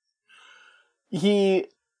 He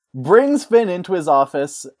brings Finn into his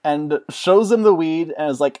office and shows him the weed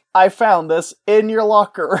and is like, I found this in your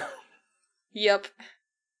locker. Yep.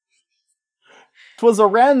 'Twas a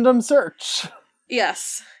random search.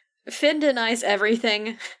 Yes. Finn denies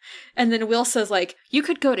everything, and then Will says, like, you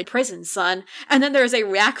could go to prison, son. And then there's a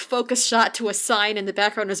rack-focused shot to a sign in the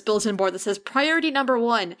background of his bulletin board that says, priority number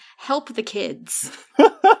 1, help the kids.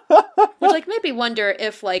 Which, like, made me wonder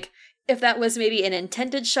if that was maybe an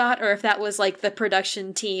intended shot, or if that was, like, the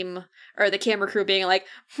production team or the camera crew being like,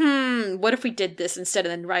 what if we did this instead?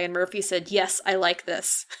 And then Ryan Murphy said, yes, I like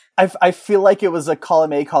this. I feel like it was a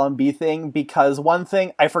column A, column B thing, because one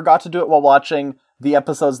thing, I forgot to do it while watching the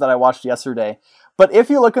episodes that I watched yesterday, but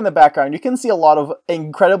if you look in the background, you can see a lot of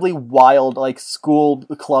incredibly wild, like, school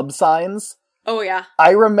club signs. Oh, yeah.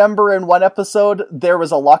 I remember in one episode, there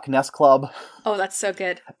was a Loch Ness club. Oh, that's so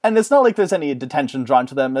good. And it's not like there's any detention drawn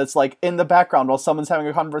to them. It's like in the background while someone's having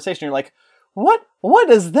a conversation, you're like, what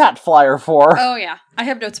is that flyer for? Oh, yeah. I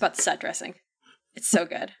have notes about the set dressing. It's so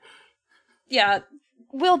good. Yeah,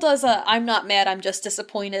 Will does I'm not mad, I'm just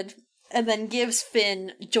disappointed, and then gives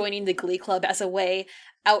Finn joining the Glee Club as a way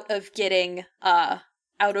out of getting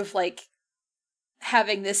out of, like,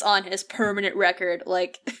 having this on his permanent record,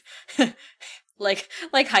 like,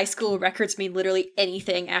 like high school records mean literally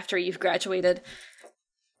anything after you've graduated.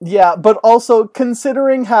 Yeah, but also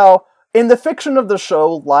considering how, in the fiction of the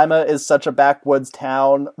show, Lima is such a backwoods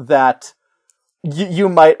town that you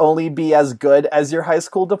might only be as good as your high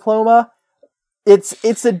school diploma.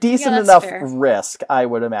 It's a decent enough risk, I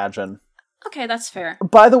would imagine. Okay, that's fair.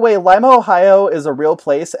 By the way, Lima, Ohio is a real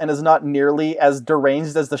place and is not nearly as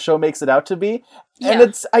deranged as the show makes it out to be.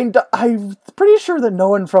 Yeah. And I'm pretty sure that no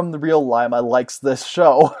one from the real Lima likes this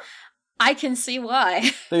show. I can see why.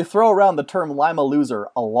 They throw around the term Lima loser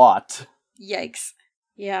a lot. Yikes.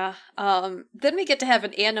 Yeah. Then we get to have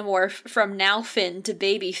an Animorph from now Finn to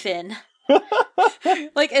baby Finn.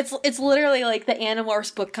 Like, it's literally like the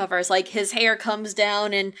Animorphs book covers. Like, his hair comes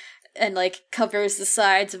down and like covers the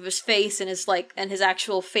sides of his face, and his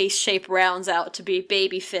actual face shape rounds out to be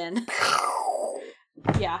baby Finn.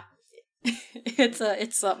 Yeah.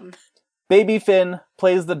 It's something. Baby Finn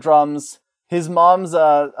plays the drums. His mom's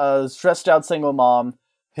a stressed out single mom.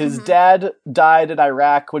 His dad died in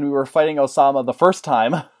Iraq when we were fighting Osama the first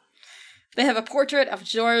time. They have a portrait of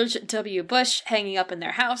George W. Bush hanging up in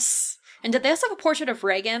their house. And did they also have a portrait of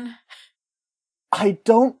Reagan? I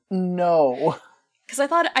don't know. Because I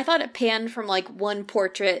thought it panned from, like, one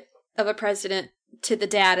portrait of a president to the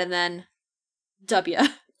dad and then W.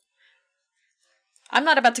 I'm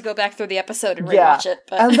not about to go back through the episode and rewatch it.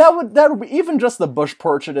 But... And that would even just the Bush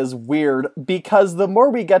portrait is weird, because the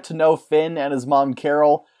more we get to know Finn and his mom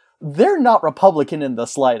Carol, they're not Republican in the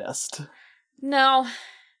slightest. No.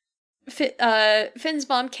 Finn's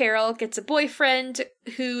mom Carol gets a boyfriend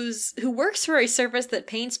who works for a service that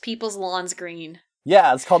paints people's lawns green.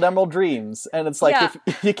 Yeah, it's called Emerald Dreams, and it's like,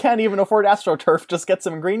 if you can't even afford AstroTurf, just get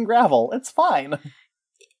some green gravel. It's fine.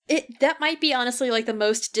 That might be honestly like the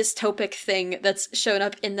most dystopic thing that's shown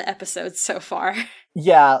up in the episode so far.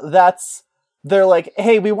 Yeah, they're like,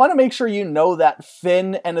 hey, we want to make sure you know that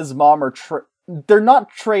Finn and his mom are they're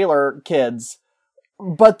not trailer kids,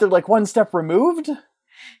 but they're like one step removed.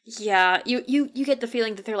 Yeah, you get the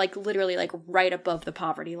feeling that they're like literally like right above the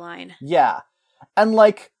poverty line. Yeah. And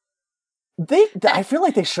like I feel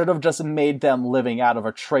like they should have just made them living out of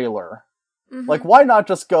a trailer. Mm-hmm. Like, why not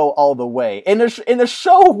just go all the way? In a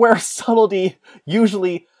show where subtlety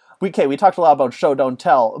usually... we talked a lot about show, don't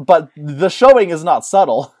tell, but the showing is not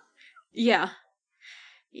subtle. Yeah.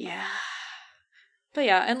 Yeah. But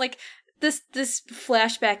yeah, and like, this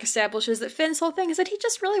flashback establishes that Finn's whole thing is that he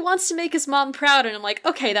just really wants to make his mom proud, and I'm like,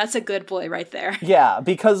 okay, that's a good boy right there. Yeah,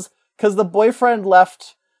 because the boyfriend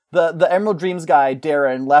left... The Emerald Dreams guy,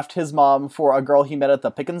 Darren, left his mom for a girl he met at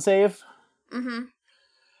the Pick and Save. Mm-hmm.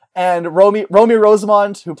 And Romy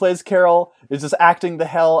Rosamond, who plays Carol, is just acting the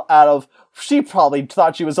hell out of... She probably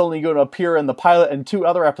thought she was only going to appear in the pilot and 2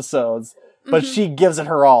 other episodes, but she gives it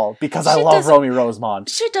her all, because I love Romy Rosamond.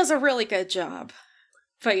 She does a really good job.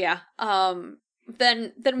 But yeah,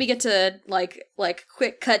 then we get to, like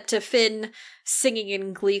quick cut to Finn singing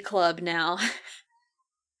in Glee Club now.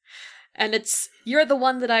 And it's You're the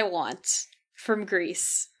One That I Want from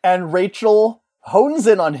Grease. And Rachel hones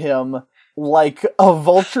in on him like a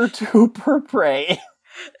vulture to her prey.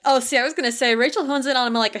 Oh, see, I was gonna say, Rachel hones in on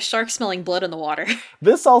him like a shark smelling blood in the water.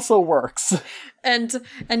 This also works. And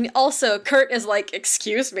also, Kurt is like,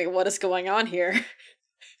 excuse me, what is going on here?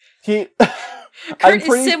 Kurt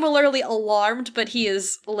is similarly alarmed, but he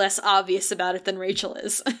is less obvious about it than Rachel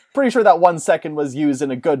is. Pretty sure that 1 second was used in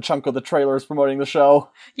a good chunk of the trailers promoting the show.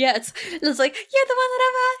 Yeah, it's like, you're the one that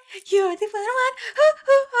I want, you're the one I want,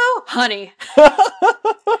 oh, honey.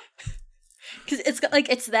 Because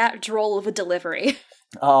it's that droll of a delivery.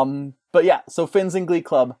 But yeah, so Finn's in Glee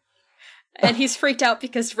Club. And he's freaked out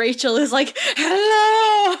because Rachel is like,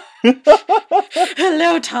 hello!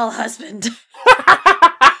 Hello, tall husband.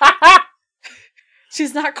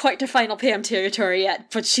 She's not quite to Final Pam territory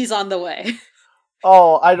yet, but she's on the way.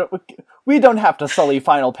 Oh, we don't have to sully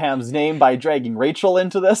Final Pam's name by dragging Rachel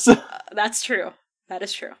into this. That's true. That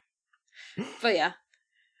is true. But yeah.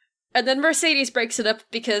 And then Mercedes breaks it up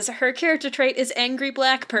because her character trait is angry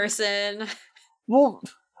black person. Well,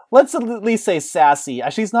 let's at least say sassy.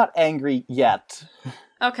 She's not angry yet.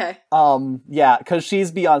 Okay. Yeah, because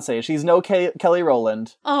she's Beyonce. She's no Kelly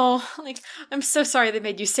Rowland. Oh, I'm so sorry they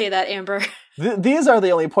made you say that, Amber. These are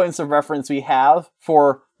the only points of reference we have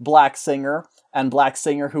for Black Singer, and Black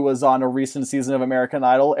Singer, who was on a recent season of American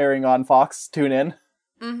Idol, airing on Fox. Tune in.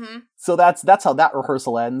 Mm-hmm. So that's how that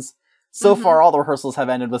rehearsal ends. So far, all the rehearsals have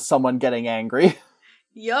ended with someone getting angry.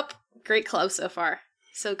 Yup. Great club so far.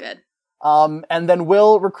 So good. And then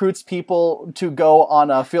Will recruits people to go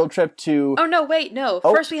on a field trip to... Oh, no, wait, no.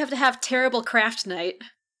 Oh. First we have to have terrible craft night.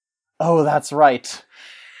 Oh, that's right.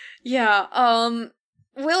 Yeah,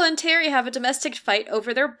 Will and Terry have a domestic fight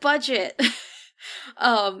over their budget.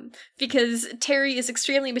 Because Terry is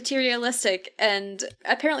extremely materialistic and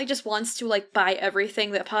apparently just wants to, like, buy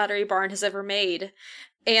everything that Pottery Barn has ever made.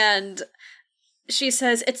 And she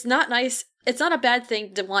says it's not a bad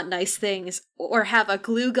thing to want nice things or have a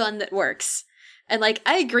glue gun that works. And, like,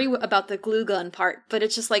 I agree about the glue gun part, but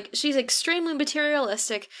it's just, like, she's extremely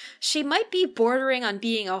materialistic. She might be bordering on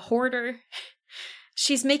being a hoarder.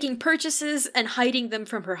 She's making purchases and hiding them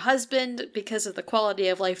from her husband because of the quality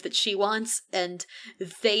of life that she wants, and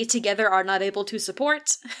they together are not able to support.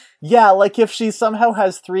 Yeah, like if she somehow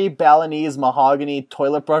has 3 Balinese mahogany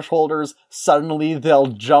toilet brush holders, suddenly they'll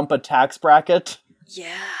jump a tax bracket.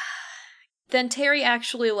 Yeah. Then Terry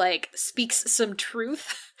actually, like, speaks some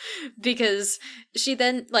truth, because she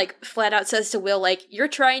then, like, flat out says to Will, like, you're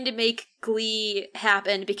trying to make Glee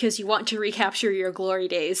happen because you want to recapture your glory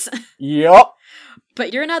days. Yup.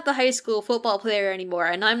 But you're not the high school football player anymore,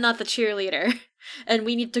 and I'm not the cheerleader. And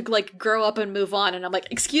we need to, like, grow up and move on. And I'm like,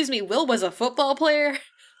 excuse me, Will was a football player?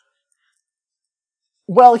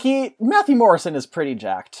 Well, Matthew Morrison is pretty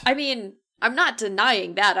jacked. I mean, I'm not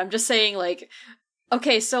denying that. I'm just saying, like,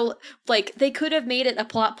 okay, so, like, they could have made it a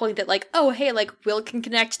plot point that, like, oh, hey, like, Will can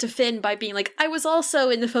connect to Finn by being like, I was also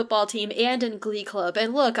in the football team and in Glee Club,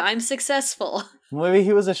 and look, I'm successful. Maybe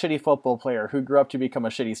he was a shitty football player who grew up to become a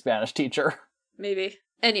shitty Spanish teacher. Maybe.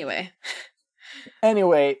 Anyway, Sorry,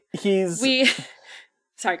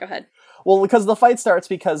 go ahead. Well, because the fight starts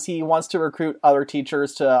because he wants to recruit other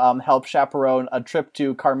teachers to help chaperone a trip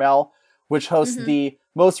to Carmel, which hosts the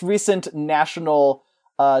most recent national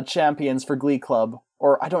champions for Glee Club.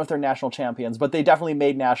 Or I don't know if they're national champions, but they definitely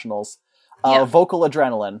made nationals. Vocal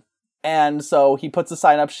Adrenaline. And so he puts a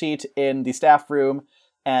sign-up sheet in the staff room,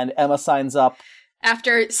 and Emma signs up.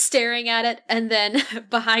 After staring at it, and then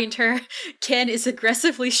behind her, Ken is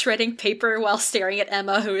aggressively shredding paper while staring at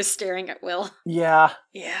Emma, who is staring at Will. Yeah.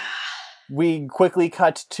 Yeah. We quickly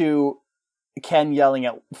cut to Ken yelling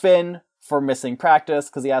at Finn for missing practice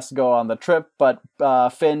because he has to go on the trip, but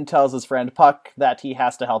Finn tells his friend Puck that he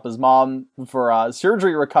has to help his mom for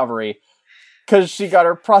surgery recovery because she got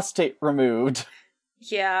her prostate removed.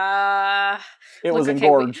 Yeah. It was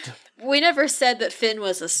engorged. We never said that Finn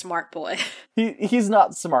was a smart boy. He's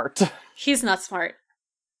not smart. He's not smart.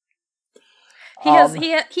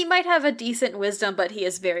 He might have a decent wisdom, but he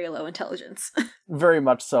has very low intelligence. Very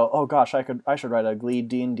much so. Oh gosh, I should write a Glee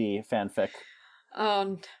D&D fanfic.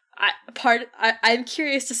 I'm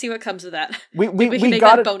curious to see what comes of that. We can make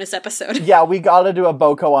that a bonus episode. Yeah, we gotta do a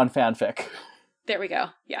Boko on fanfic. There we go.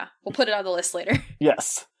 Yeah, we'll put it on the list later.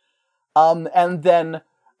 Yes. And then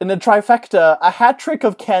in the trifecta, a hat trick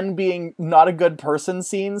of Ken being not a good person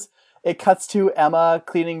scenes. It cuts to Emma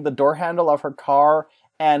cleaning the door handle of her car,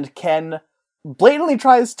 and Ken blatantly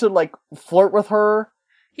tries to, like, flirt with her.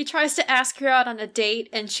 He tries to ask her out on a date,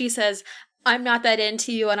 and she says, I'm not that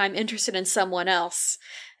into you, and I'm interested in someone else.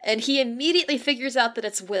 And he immediately figures out that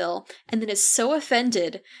it's Will, and then is so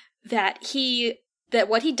offended that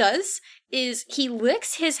what he does is he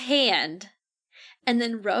licks his hand, and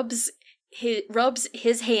then rubs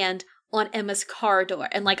his hand on Emma's car door,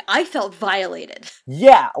 and, like, I felt violated.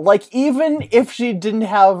 Yeah, like, even if she didn't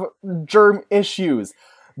have germ issues,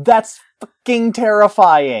 that's fucking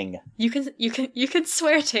terrifying. You can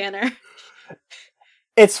swear, Tanner.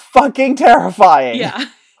 It's fucking terrifying. Yeah.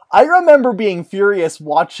 I remember being furious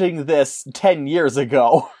watching this 10 years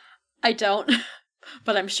ago. I don't,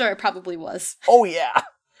 but I'm sure it probably was. Oh yeah.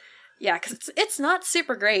 Yeah, because it's not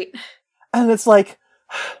super great. And it's like,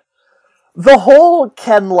 the whole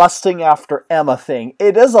Ken lusting after Emma thing,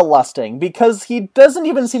 it is a lusting, because he doesn't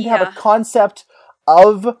even seem to have a concept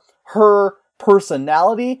of her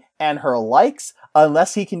personality and her likes,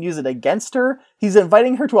 unless he can use it against her. He's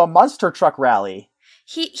inviting her to a monster truck rally.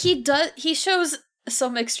 He shows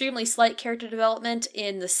some extremely slight character development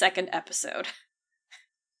in the second episode.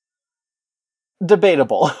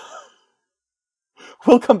 Debatable.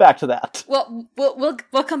 We'll come back to that. Well,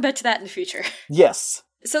 we'll come back to that in the future. Yes.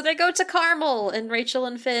 So they go to Carmel, and Rachel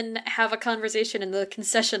and Finn have a conversation in the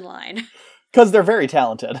concession line. Because they're very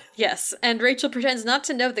talented. Yes, and Rachel pretends not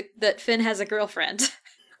to know that Finn has a girlfriend.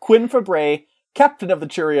 Quinn Fabray, captain of the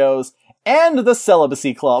Cheerios, and the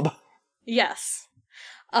Celibacy Club. Yes.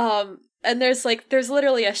 And there's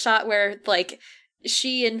literally a shot where, like,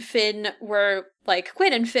 she and Finn were, like,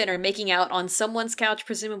 Quinn and Finn are making out on someone's couch,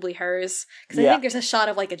 presumably hers. Because I think there's a shot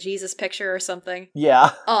of, like, a Jesus picture or something.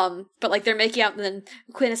 Yeah. But, like, they're making out, and then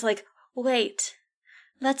Quinn is like, wait,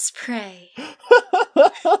 Let's pray.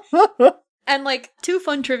 And, like, 2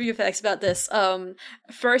 fun trivia facts about this.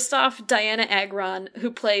 First off, Diana Agron,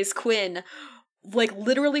 who plays Quinn, like,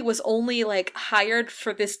 literally was only, like, hired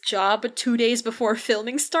for this job 2 days before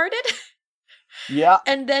filming started. Yeah.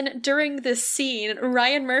 And then during this scene,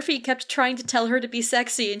 Ryan Murphy kept trying to tell her to be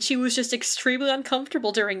sexy, and she was just extremely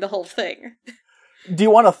uncomfortable during the whole thing. Do you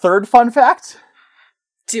want a third fun fact?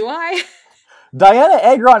 Do I? Diana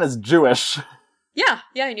Agron is Jewish. Yeah,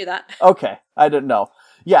 I knew that. Okay, I didn't know.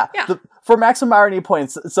 Yeah. For maximum irony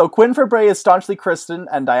points, so Quinn Fabray is staunchly Christian,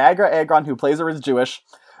 and Diagra Agron, who plays her, is Jewish.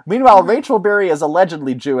 Meanwhile, Rachel Berry is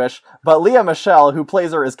allegedly Jewish, but Leah Michelle, who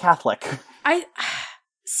plays her, is Catholic. I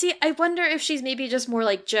wonder if she's maybe just more,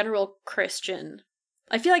 like, general Christian.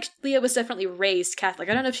 I feel like Leah was definitely raised Catholic.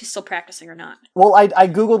 I don't know if she's still practicing or not. Well, I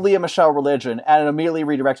googled Leah Michelle religion, and it immediately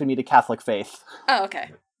redirected me to Catholic faith. Oh,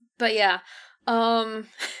 okay. But yeah.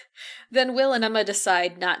 Then Will and Emma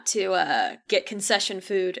decide not to get concession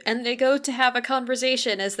food, and they go to have a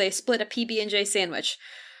conversation as they split a PB&J sandwich,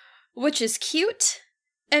 which is cute,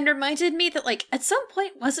 and reminded me that, like, at some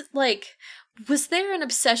point, was there an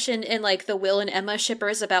obsession in, like, the Will and Emma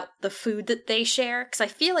shippers about the food that they share? Because I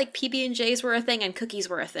feel like PB&Js were a thing and cookies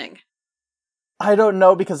were a thing. I don't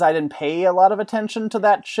know, because I didn't pay a lot of attention to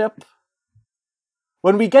that ship.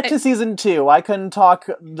 When we get to season 2, I can talk,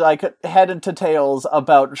 like, head into tails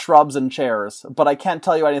about shrubs and chairs, but I can't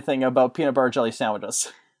tell you anything about peanut butter jelly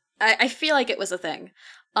sandwiches. I feel like it was a thing.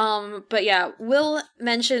 But yeah, Will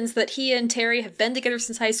mentions that he and Terry have been together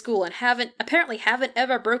since high school and haven't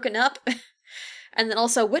ever broken up. And then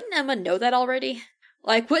also, wouldn't Emma know that already?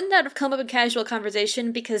 Like, wouldn't that have come up in casual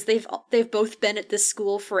conversation because they've both been at this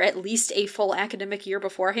school for at least a full academic year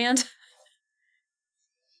beforehand?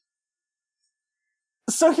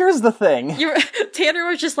 So here's the thing. Tanner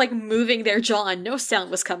was just, like, moving their jaw and no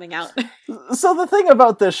sound was coming out. So the thing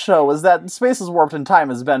about this show is that space is warped and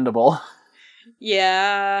time is bendable.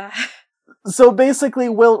 Yeah. So basically,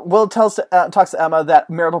 Will talks to Emma that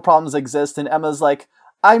marital problems exist, and Emma's like,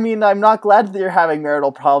 I mean, I'm not glad that you're having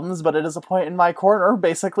marital problems, but it is a point in my corner,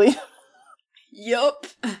 basically. Yup.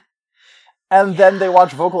 And then they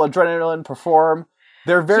watch Vocal Adrenaline perform.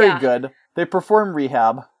 They're very good. They perform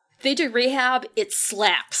Rehab. They do Rehab, it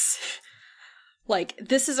slaps. Like,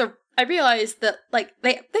 I realized that, like,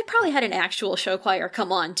 they probably had an actual show choir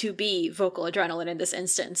come on to be Vocal Adrenaline in this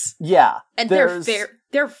instance. Yeah. And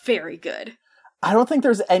they're very good. I don't think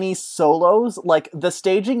there's any solos. Like, the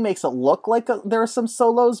staging makes it look like there are some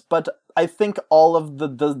solos, but I think all of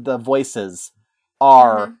the voices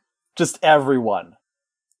are just everyone.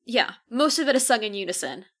 Yeah. Most of it is sung in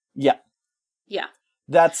unison. Yeah. Yeah.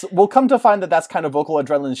 We'll come to find that that's kind of Vocal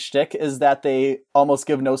Adrenaline's shtick, is that they almost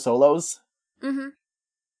give no solos. Mm-hmm.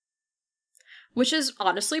 Which is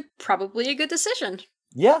honestly probably a good decision.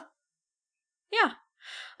 Yeah. Yeah.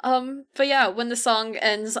 But yeah, when the song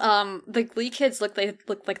ends, the Glee kids look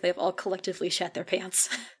like they've all collectively shat their pants.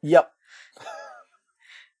 Yep.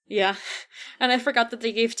 Yeah. And I forgot that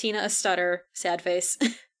they gave Tina a stutter, sad face.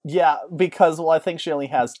 Yeah, because, well, I think she only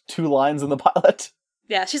has 2 lines in the pilot.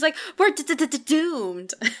 Yeah, she's like, we're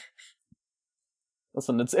doomed.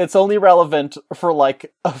 Listen, it's only relevant for,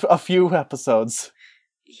 like, a few episodes.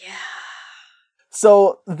 Yeah.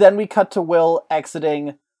 So, then we cut to Will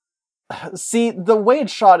exiting. See, the way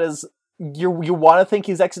it's shot is, you want to think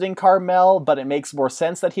he's exiting Carmel, but it makes more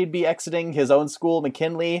sense that he'd be exiting his own school,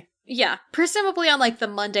 McKinley. Yeah, presumably on, like, the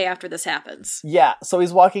Monday after this happens. Yeah, so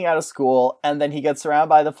he's walking out of school, and then he gets surrounded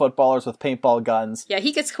by the footballers with paintball guns. Yeah,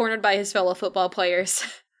 he gets cornered by his fellow football players.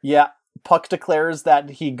 Yeah, Puck declares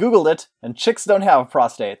that he Googled it, and chicks don't have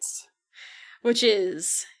prostates. Which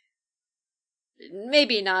is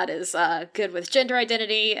maybe not as good with gender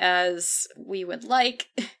identity as we would like.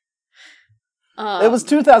 It was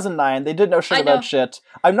 2009, they did no shit about shit.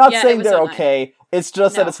 I'm not saying they're okay, it's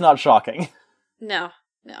just that it's not shocking. No.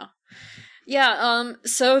 Yeah,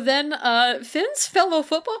 so then, Finn's fellow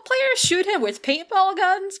football players shoot him with paintball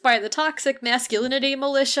guns by the Toxic Masculinity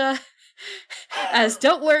Militia, as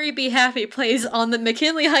Don't Worry, Be Happy plays on the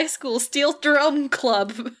McKinley High School Steel Drum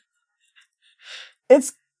Club.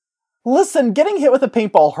 Listen, getting hit with a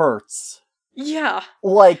paintball hurts. Yeah.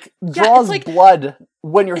 Like, draws blood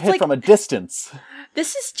when you're hit from a distance.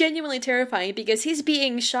 This is genuinely terrifying, because he's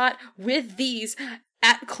being shot with these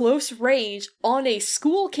at close range on a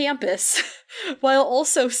school campus, while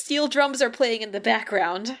also steel drums are playing in the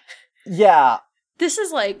background. Yeah. This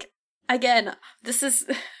is like, again, this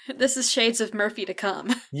is shades of Murphy to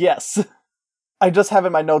come. Yes. I just have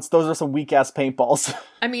in my notes, those are some weak-ass paintballs.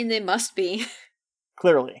 I mean, they must be.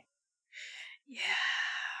 Clearly. Yeah.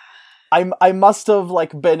 I must have,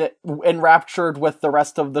 like, been enraptured with the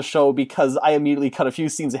rest of the show because I immediately cut a few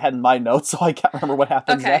scenes ahead in my notes, so I can't remember what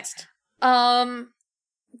happens next.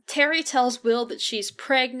 Terry tells Will that she's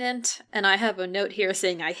pregnant, and I have a note here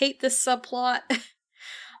saying I hate this subplot.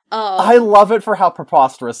 I love it for how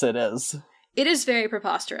preposterous it is. It is very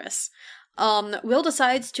preposterous. Will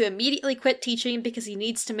decides to immediately quit teaching because he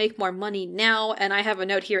needs to make more money now, and I have a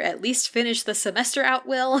note here, at least finish the semester out,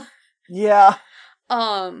 Will. Yeah.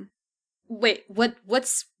 Wait,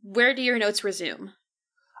 where do your notes resume?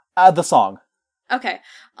 The song. Okay.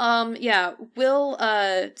 Yeah, Will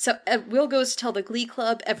goes to tell the Glee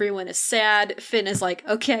Club everyone is sad. Finn is like,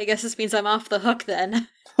 okay, I guess this means I'm off the hook then.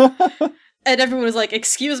 And everyone is like,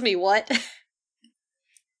 excuse me, what?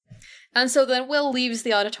 And so then Will leaves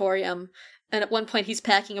the auditorium, and at one point he's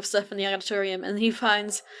packing up stuff in the auditorium, and he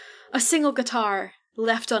finds a single guitar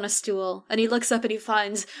left on a stool, and he looks up and he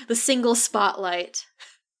finds the single spotlight.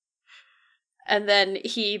 And then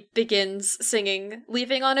he begins singing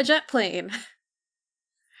Leaving on a Jet Plane.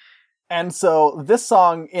 And so this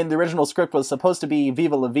song in the original script was supposed to be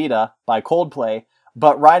Viva La Vida by Coldplay,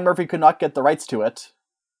 but Ryan Murphy could not get the rights to it.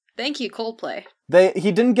 Thank you, Coldplay.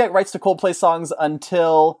 He didn't get rights to Coldplay songs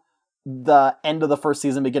until the end of the first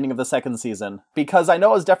season, beginning of the second season. Because I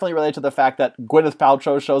know it was definitely related to the fact that Gwyneth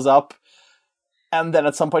Paltrow shows up, and then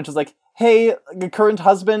at some point she's like, hey, current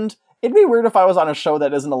husband, it'd be weird if I was on a show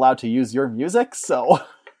that isn't allowed to use your music, so...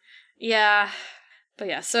 Yeah. But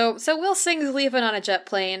yeah, so Will sings Leaving on a Jet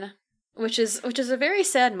Plane, which is a very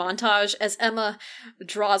sad montage as Emma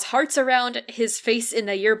draws hearts around his face in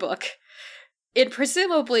the yearbook.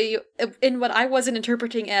 Presumably, in what I wasn't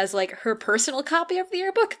interpreting as, like, her personal copy of the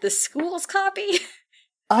yearbook, the school's copy.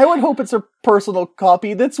 I would hope it's her personal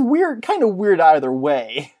copy. That's weird, kind of weird either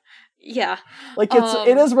way. Yeah. Like,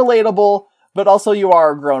 it is relatable, but also you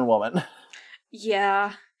are a grown woman.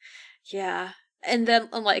 Yeah. Yeah. And then,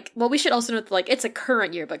 like, well, we should also note that, like, it's a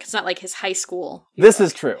current yearbook. It's not, like, his high school yearbook. This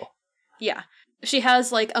is true. Yeah. She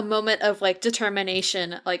has, like, a moment of, like,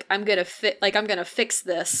 determination. Like, I'm gonna fix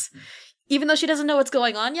this. Even though she doesn't know what's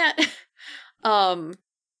going on yet. And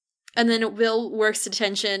then Will works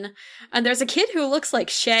detention. And there's a kid who looks like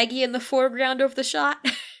Shaggy in the foreground of the shot.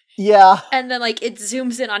 Yeah. And then, like, it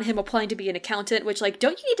zooms in on him applying to be an accountant, which, like,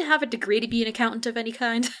 don't you need to have a degree to be an accountant of any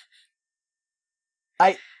kind?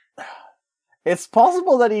 It's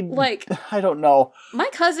possible that he... Like... I don't know. My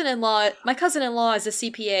cousin-in-law is a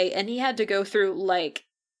CPA, and he had to go through, like...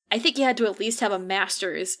 I think he had to at least have a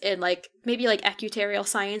master's in, like, maybe, like, actuarial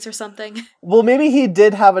science or something. Well, maybe he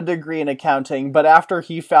did have a degree in accounting, but after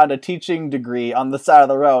he found a teaching degree on the side of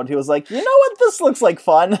the road, he was like, you know what, this looks like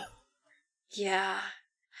fun. Yeah.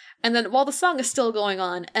 And then, while the song is still going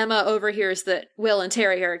on, Emma overhears that Will and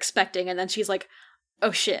Terry are expecting, and then she's like,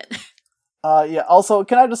 oh shit. Yeah, also,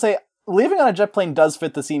 can I just say, Leaving on a Jet Plane does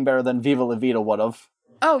fit the scene better than Viva La Vida would've.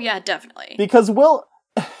 Oh yeah, definitely. Because Will...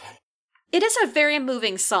 It is a very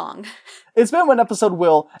moving song. It's been one episode,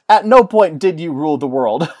 Will, at no point did you rule the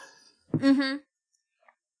world. Mm-hmm.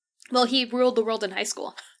 Well, he ruled the world in high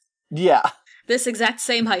school. Yeah. This exact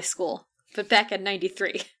same high school, but back in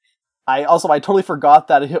 93. I totally forgot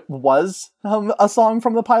that it was a song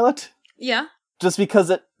from the pilot. Yeah. Just because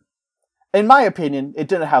it, in my opinion, it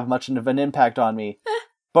didn't have much of an impact on me.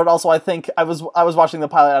 But also I think I was watching the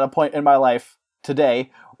pilot at a point in my life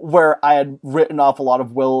today where I had written off a lot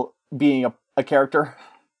of Will being a character.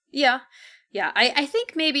 Yeah. Yeah. I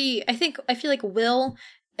feel like Will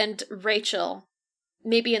and Rachel,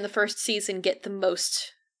 maybe in the first season, get the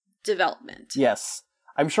most development. Yes.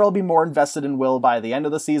 I'm sure I'll be more invested in Will by the end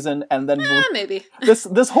of the season, and then maybe.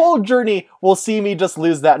 This whole journey will see me just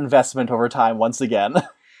lose that investment over time once again.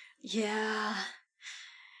 Yeah.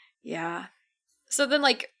 Yeah. So then,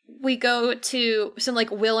 like, we go to some,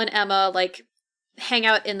 like, Will and Emma, like, hang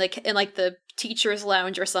out in the teacher's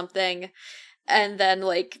lounge or something, and then,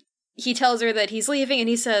 like, he tells her that he's leaving, and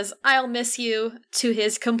he says, I'll miss you, to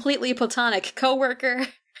his completely platonic coworker.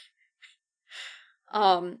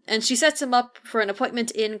 And she sets him up for an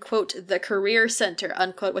appointment in, quote, the career center,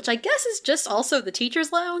 unquote, which I guess is just also the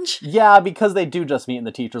teacher's lounge. Yeah, because they do just meet in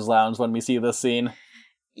the teacher's lounge when we see this scene.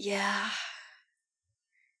 Yeah.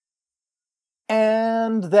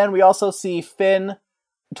 And then we also see Finn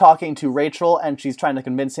talking to Rachel, and she's trying to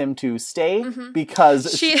convince him to stay,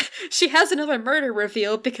 because... She has another murder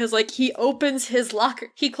reveal, because, like, he closes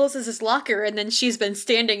his locker, and then she's been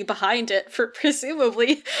standing behind it for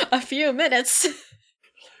presumably a few minutes.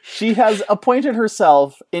 She has appointed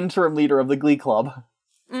herself interim leader of the Glee Club.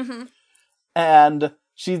 Mm-hmm. And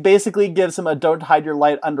she basically gives him a don't hide your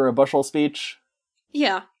light under a bushel speech.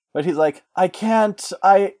 Yeah. But he's like, I can't,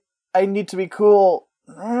 I need to be cool.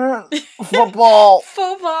 Football!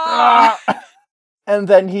 Football! Ah! And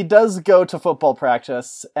then he does go to football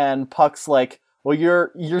practice, and Puck's like, well,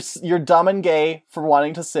 you're dumb and gay for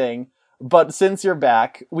wanting to sing, but since you're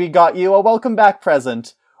back, we got you a welcome back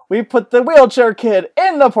present. We put the wheelchair kid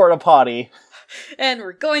in the porta potty. And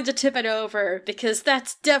we're going to tip it over, because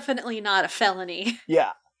that's definitely not a felony.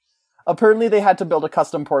 Yeah. Apparently they had to build a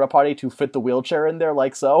custom porta potty to fit the wheelchair in there,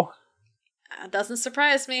 like so. Doesn't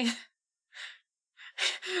surprise me.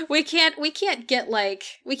 We can't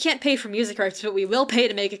pay for music rights, but we will pay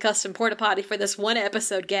to make a custom porta potty for this one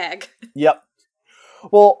episode gag. Yep.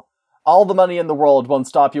 Well, all the money in the world won't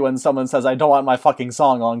stop you when someone says, I don't want my fucking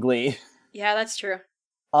song on Glee. Yeah, that's true.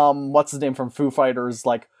 What's his name from Foo Fighters?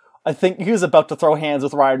 Like, I think he was about to throw hands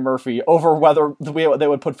with Ryan Murphy over whether they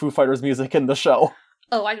would put Foo Fighters music in the show.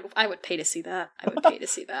 Oh, I would pay to see that. I would pay to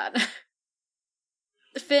see that.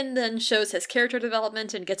 Finn then shows his character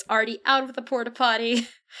development and gets Artie out of the porta potty.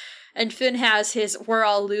 And Finn has his "we're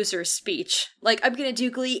all losers" speech. Like, I'm gonna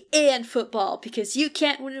do Glee and football, because you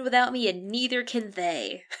can't win without me and neither can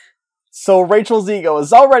they. So Rachel's ego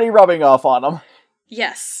is already rubbing off on him.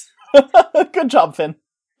 Yes. Good job, Finn.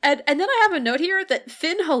 And then I have a note here that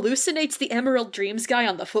Finn hallucinates the Emerald Dreams guy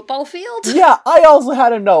on the football field. Yeah, I also had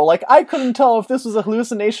to know. Like, I couldn't tell if this was a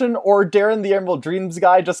hallucination or Darren the Emerald Dreams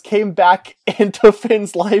guy just came back into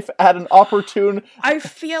Finn's life at an opportune... I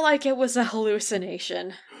feel like it was a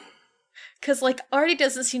hallucination. Because, like, Artie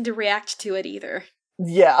doesn't seem to react to it either.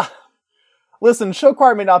 Yeah. Listen, show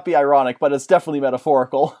choir may not be ironic, but it's definitely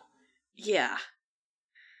metaphorical. Yeah.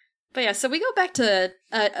 But yeah, so we go back to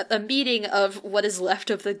a meeting of what is left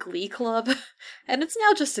of the Glee Club, and it's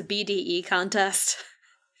now just a BDE contest.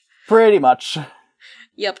 Pretty much.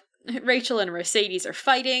 Yep. Rachel and Mercedes are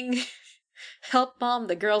fighting. Help, Mom,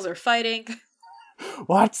 the girls are fighting.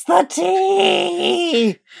 What's the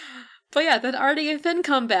tea? But yeah, then Artie and Finn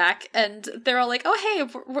come back, and they're all like, oh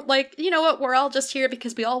hey, we're like, you know what, we're all just here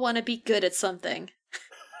because we all want to be good at something.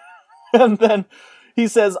 And then he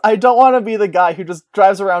says, I don't want to be the guy who just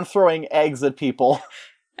drives around throwing eggs at people.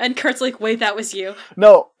 And Kurt's like, wait, that was you.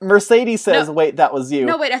 No, Mercedes says, No. Wait, that was you.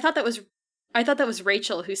 No, wait, I thought that was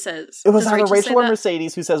Rachel who says... It was Does either Rachel or that?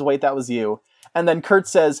 Mercedes who says, wait, that was you. And then Kurt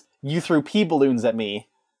says, you threw pea balloons at me.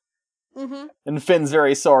 Mm-hmm. And Finn's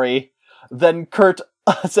very sorry. Then Kurt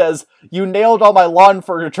says, you nailed all my lawn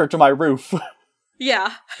furniture to my roof.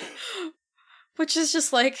 Yeah. Which is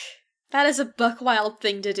just like, that is a buck wild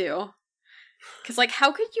thing to do. Because, like,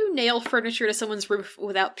 how could you nail furniture to someone's roof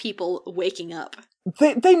without people waking up?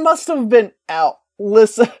 They must have been out.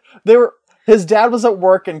 Listen, his dad was at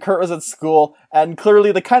work and Kurt was at school, and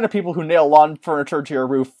clearly the kind of people who nail lawn furniture to your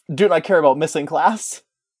roof do not care about missing class.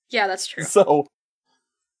 Yeah, that's true. So,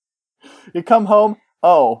 you come home,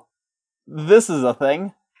 oh, this is a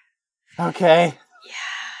thing. Okay.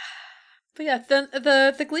 But yeah, then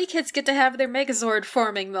the Glee kids get to have their Megazord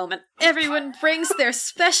forming moment. Everyone brings their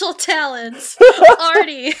special talents.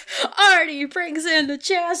 Artie brings in the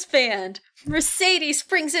jazz band. Mercedes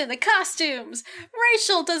brings in the costumes.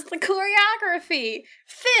 Rachel does the choreography.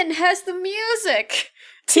 Finn has the music.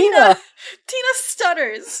 Tina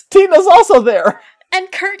stutters. Tina's also there. And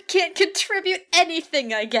Kurt can't contribute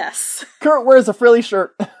anything, I guess. Kurt wears a frilly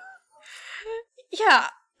shirt. Yeah,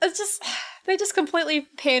 it's just... They just completely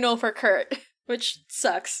pan over Kurt, which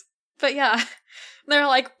sucks. But yeah, they're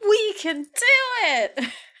like, we can do it!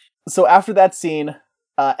 So after that scene,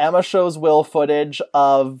 Emma shows Will footage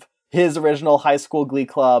of his original high school Glee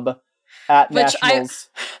club at Nationals.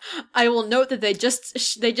 I will note that they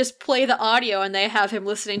just play the audio and they have him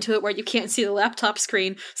listening to it where you can't see the laptop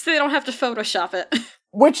screen, so they don't have to Photoshop it.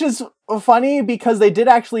 Which is funny because they did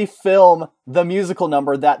actually film the musical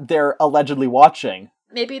number that they're allegedly watching.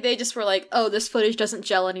 Maybe they just were like, oh, this footage doesn't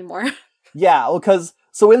gel anymore. Yeah, because,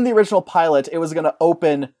 so in the original pilot, it was going to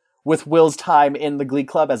open with Will's time in the Glee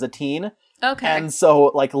Club as a teen. Okay. And so,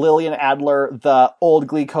 like, Lillian Adler, the old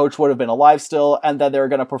Glee coach, would have been alive still, and then they were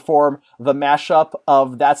going to perform the mashup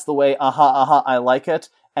of That's the Way, I Like It,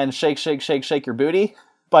 and Shake, Shake, Shake, Shake Your Booty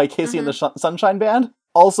by Casey and the Sunshine Band.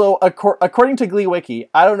 Also, according to Glee Wiki,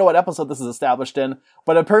 I don't know what episode this is established in,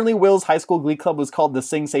 but apparently Will's high school Glee Club was called the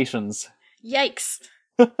Sing-Sations. Yikes.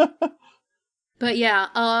 But yeah,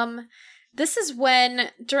 this is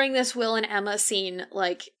when, during this Will and Emma scene,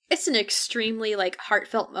 like, it's an extremely, like,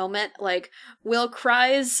 heartfelt moment. Like, Will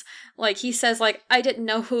cries, like, he says, like, I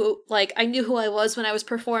knew who I was when I was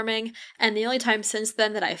performing, and the only time since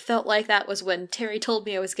then that I felt like that was when Terry told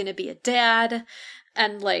me I was gonna be a dad,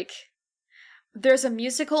 and, like, there's the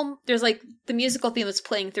musical theme that's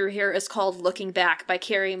playing through here is called Looking Back by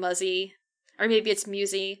Carrie Muzzy, or maybe it's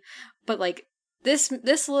Musi, but, like, This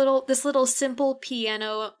little simple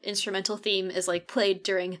piano instrumental theme is like played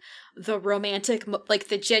during the romantic, like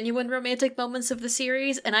the genuine romantic moments of the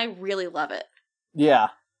series, and I really love it. Yeah.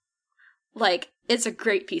 Like, it's a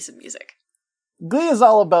great piece of music. Glee is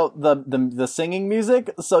all about the singing music,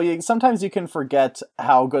 so sometimes you can forget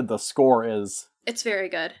how good the score is. It's very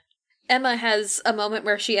good. Emma has a moment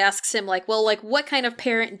where she asks him, like, well, like, what kind of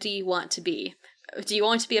parent do you want to be? Do you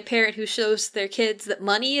want to be a parent who shows their kids that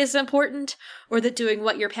money is important, or that doing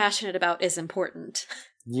what you're passionate about is important?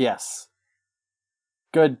 Yes.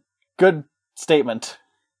 Good statement.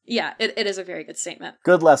 Yeah, it is a very good statement.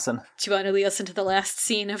 Good lesson. Do you want to listen to the last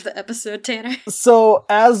scene of the episode, Tanner? So,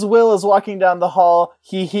 as Will is walking down the hall,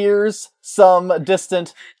 he hears some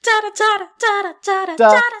distant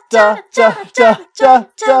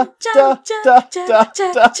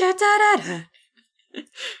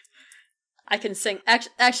I can sing.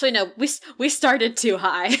 Actually, no. We started too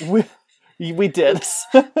high. We did.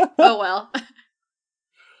 Oh well.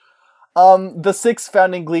 The 6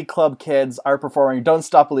 founding Glee Club kids are performing Don't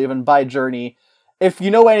Stop Believin' by Journey. If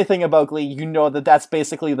you know anything about Glee, you know that that's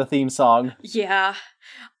basically the theme song. Yeah.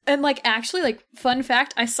 And, like, actually, like, fun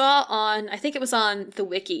fact, I saw I think it was on the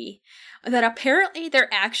wiki, that apparently there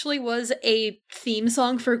actually was a theme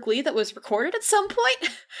song for Glee that was recorded at some point,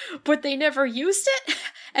 but they never used it,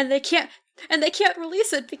 and they can't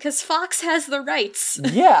release it because Fox has the rights.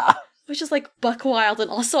 Yeah. Which is, like, buck wild,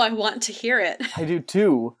 and also I want to hear it. I do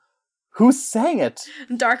too. Who sang it?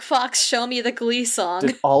 Dark Fox, Show Me the Glee song.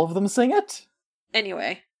 Did all of them sing it?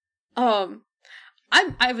 Anyway, I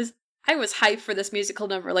was hyped for this musical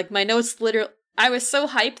number. Like, my notes I was so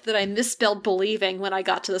hyped that I misspelled believing when I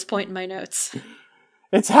got to this point in my notes.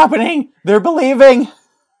 It's happening! They're believing!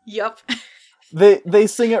 Yup. They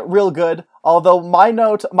sing it real good, although my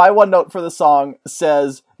one note for the song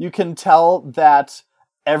says you can tell that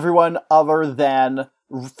everyone other than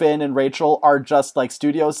Finn and Rachel are just like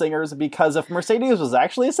studio singers, because if Mercedes was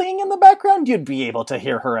actually singing in the background, you'd be able to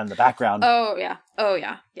hear her in the background. Oh yeah.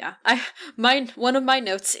 One of my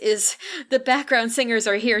notes is the background singers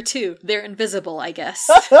are here too. They're invisible, I guess.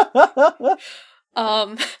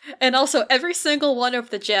 And also every single one of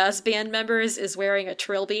the jazz band members is wearing a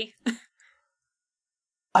trilby.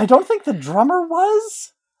 I don't think the drummer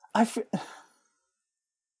was.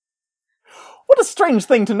 What a strange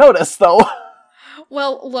thing to notice, though.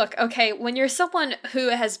 Well, look, okay, when you're someone who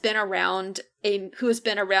has been around a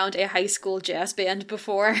high school jazz band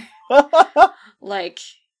before, like,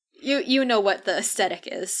 you know what the aesthetic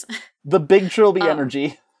is. The big trilby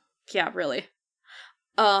energy. Yeah, really.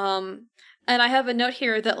 And I have a note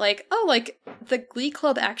here that, like, the Glee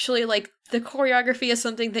Club actually, like, the choreography is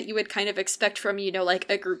something that you would kind of expect from, like,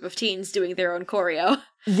 a group of teens doing their own choreo.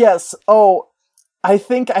 Yes. Oh, I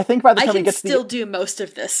think by the time we get to I can still do most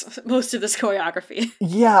of this choreography.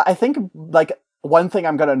 Yeah, I think, like, one thing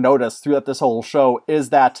I'm gonna notice throughout this whole show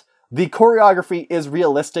is that the choreography is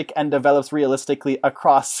realistic and develops realistically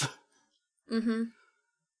across. Mm-hmm.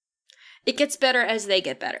 It gets better as they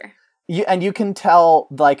get better. You can tell,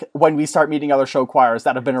 like, when we start meeting other show choirs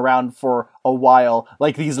that have been around for a while,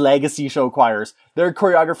 like these legacy show choirs, their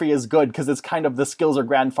choreography is good because it's kind of the skills are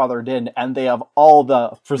grandfathered in, and they have all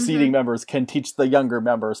the preceding members can teach the younger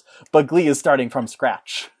members. But Glee is starting from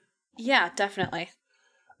scratch. Yeah, definitely.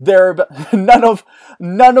 None of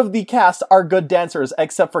the cast are good dancers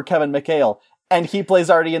except for Kevin McHale, and he plays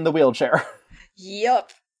Artie in the wheelchair.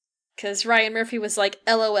 Yup. Because Ryan Murphy was like,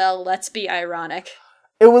 LOL, let's be ironic.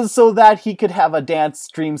 It was so that he could have a dance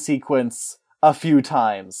dream sequence a few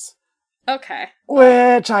times. Okay.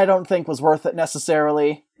 Which I don't think was worth it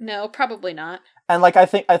necessarily. No, probably not. And, like, I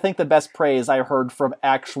think the best praise I heard from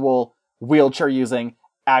actual wheelchair-using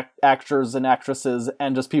actors and actresses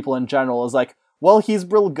and just people in general is like, well, he's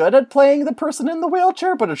real good at playing the person in the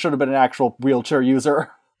wheelchair, but it should have been an actual wheelchair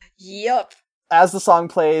user. Yup. As the song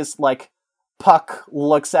plays, like, Puck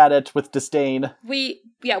looks at it with disdain. We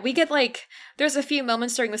get, like, there's a few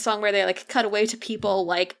moments during the song where they, like, cut away to people,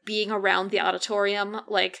 like, being around the auditorium.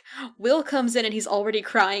 Like, Will comes in and he's already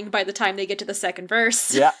crying by the time they get to the second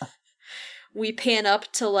verse. Yeah. We pan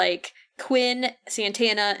up to, like, Quinn,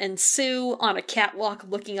 Santana, and Sue on a catwalk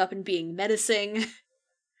looking up and being menacing.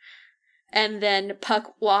 And then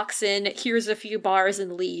Puck walks in, hears a few bars,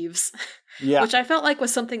 and leaves. Yeah. Which I felt like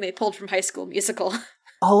was something they pulled from High School Musical.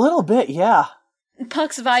 A little bit, yeah.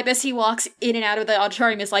 Puck's vibe as he walks in and out of the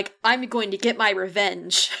auditorium is like, I'm going to get my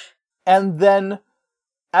revenge. And then,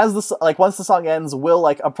 once the song ends, Will,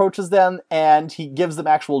 like, approaches them, and he gives them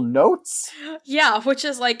actual notes. Yeah, which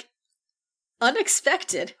is, like,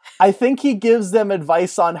 unexpected. I think he gives them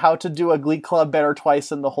advice on how to do a Glee Club better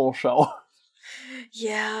twice in the whole show.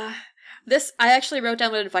 Yeah. I actually wrote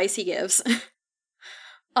down what advice he gives.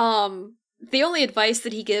 The only advice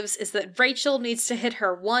that he gives is that Rachel needs to hit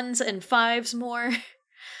her 1s and 5s more,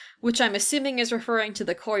 which I'm assuming is referring to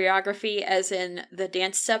the choreography, as in the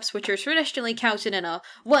dance steps, which are traditionally counted in a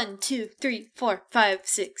 1, 2, 3, 4, 5,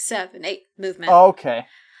 6, 7, 8 movement. Okay.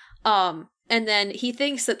 And then he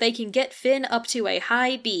thinks that they can get Finn up to a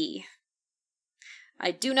high B. I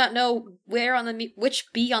do not know where on which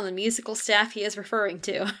B on the musical staff he is referring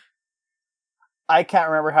to. I can't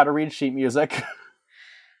remember how to read sheet music.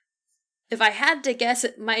 If I had to guess,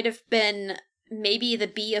 it might have been maybe the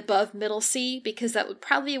B above middle C, because that would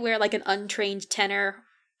probably be where, like, an untrained tenor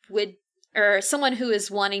would, or someone who is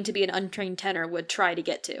wanting to be an untrained tenor would try to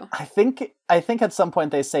get to. I think at some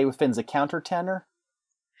point they say Finn's a countertenor.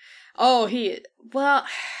 Oh, well,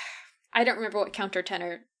 I don't remember what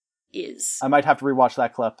countertenor is. I might have to rewatch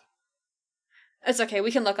that clip. It's okay,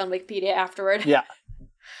 we can look on Wikipedia afterward. Yeah.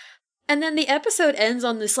 And then the episode ends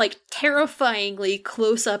on this, like, terrifyingly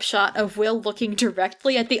close-up shot of Will looking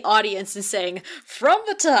directly at the audience and saying, "From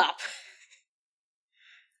the top!"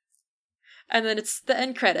 And then it's the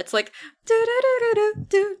end credits, like,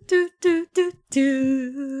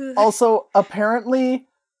 do-do-do-do-do-do-do-do. Also, apparently,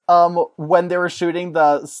 when they were shooting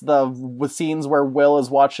the scenes where Will is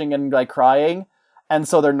watching and, like, crying, and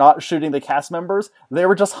so they're not shooting the cast members, they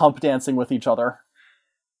were just hump dancing with each other.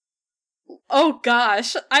 Oh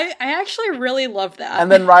gosh, I actually really love that.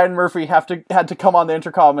 And then Ryan Murphy had to come on the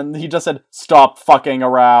intercom, and he just said, "Stop fucking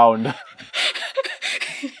around."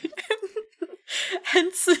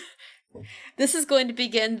 Hence, this is going to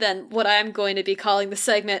begin then what I'm going to be calling the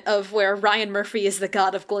segment of where Ryan Murphy is the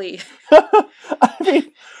god of Glee. I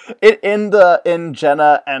mean, in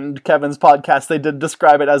Jenna and Kevin's podcast, they did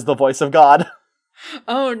describe it as the voice of God.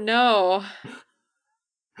 Oh no.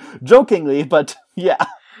 Jokingly, but yeah.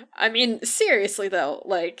 I mean, seriously though,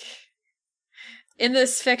 like, in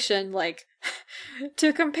this fiction, like,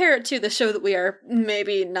 to compare it to the show that we are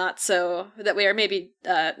maybe not so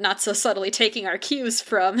subtly taking our cues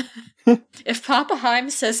from, if Papa Heim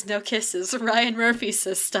says no kisses, Ryan Murphy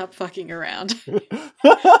says stop fucking around.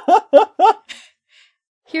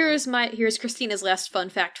 Here's Christina's last fun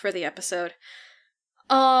fact for the episode.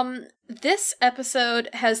 This episode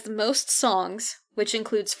has the most songs, which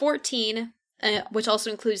includes 14, which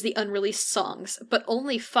also includes the unreleased songs, but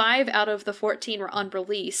only 5 out of the 14 were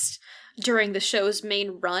unreleased during the show's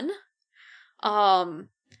main run.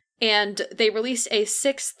 And they released a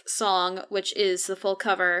 6th song, which is the full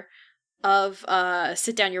cover of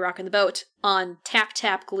Sit Down, You're Rockin' the Boat, on Tap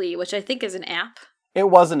Tap Glee, which I think is an app.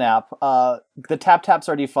 It was an app. The Tap Taps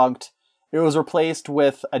are defunct. It was replaced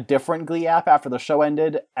with a different Glee app after the show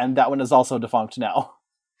ended, and that one is also defunct now.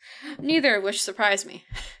 Neither of which surprised me.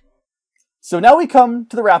 So now we come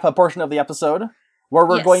to the wrap-up portion of the episode, where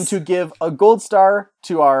we're going to give a gold star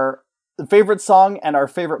to our favorite song and our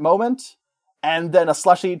favorite moment, and then a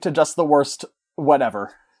slushie to just the worst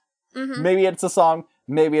whatever. Mm-hmm. Maybe it's a song,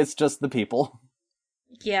 maybe it's just the people.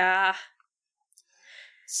 Yeah.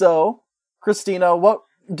 So, Christina, what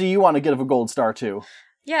do you want to give a gold star to?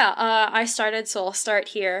 Yeah, I started, so I'll start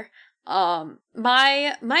here.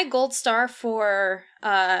 My gold star for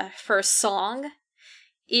song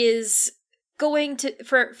is going to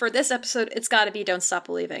for this episode. It's got to be "Don't Stop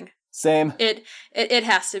Believing." Same. It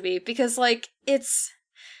has to be, because like it's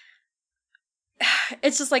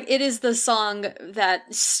just like it is the song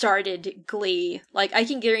that started Glee. Like, I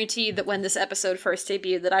can guarantee you that when this episode first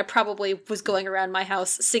debuted, that I probably was going around my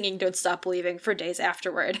house singing "Don't Stop Believing" for days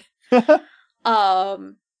afterward. Do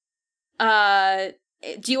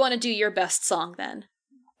you want to do your best song then?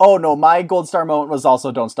 Oh no, my gold star moment was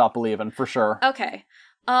also "Don't Stop Believing" for sure. Okay.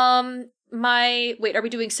 Wait, are we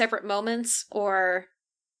doing separate moments or?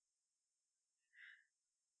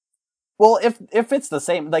 Well, if it's the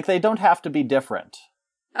same, like, they don't have to be different.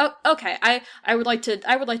 Oh, okay. I would like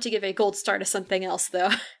to give a gold star to something else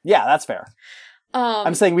though. Yeah, that's fair.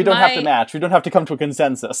 I'm saying we don't have to match. We don't have to come to a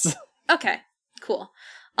consensus. Okay, cool.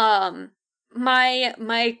 My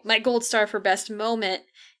gold star for best moment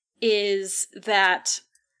is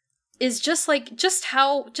just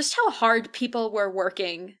how hard people were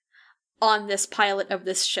working on this pilot of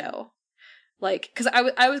this show. Like, because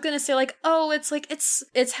I was gonna say, like, oh, it's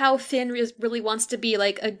how Finn really wants to be,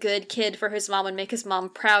 like, a good kid for his mom and make his mom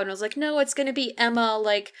proud. And I was like, no, it's gonna be Emma,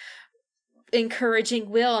 like,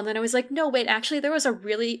 encouraging Will. And then I was like, no, wait, actually, there was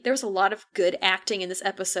a lot of good acting in this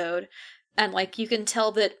episode. And, like, you can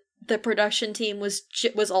tell that the production team was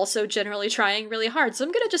also generally trying really hard. So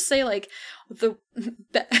I'm gonna just say, like, the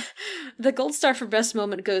gold star for best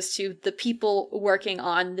moment goes to the people working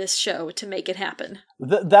on this show to make it happen.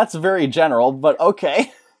 That's very general, but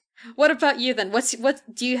okay. What about you then? What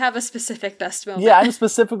do you have a specific best moment? Yeah, I'm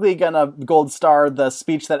specifically gonna gold star the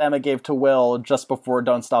speech that Emma gave to Will just before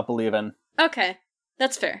Don't Stop Believin'. Okay,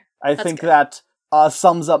 that's fair. I think that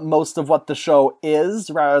sums up most of what the show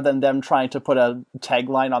is, rather than them trying to put a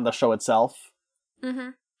tagline on the show itself. Mm-hmm.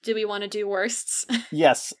 Do we want to do worsts?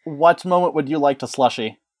 Yes. What moment would you like to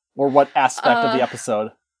slushy? Or what aspect of the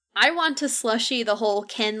episode? I want to slushy the whole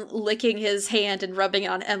Ken licking his hand and rubbing it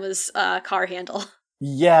on Emma's car handle.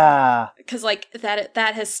 Yeah. Because, like, that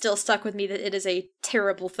has still stuck with me, that it is a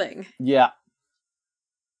terrible thing. Yeah.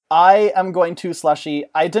 I am going to slushy.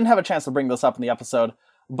 I didn't have a chance to bring this up in the episode,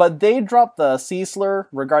 but they dropped the C slur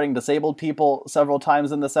regarding disabled people several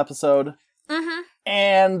times in this episode. Mm-hmm.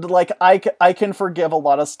 And, like, I can forgive a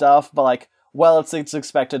lot of stuff, but, like, well, it's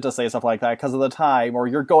expected to say stuff like that because of the time, or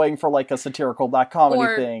you're going for, like, a satirical black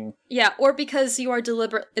comedy thing. Yeah, or because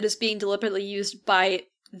it is being deliberately used by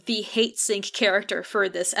the hate sync character for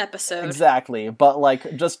this episode. Exactly, but,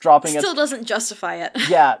 like, just dropping still doesn't justify it.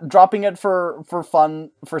 Yeah, dropping it for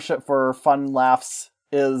fun, for fun laughs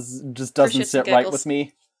just doesn't sit right with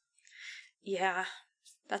me. Yeah,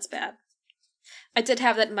 that's bad. I did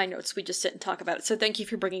have that in my notes, we just didn't talk about it, so thank you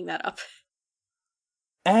for bringing that up.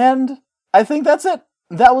 And I think that's it.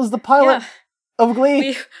 That was the pilot of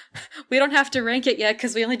Glee. We don't have to rank it yet,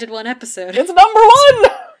 because we only did one episode. It's number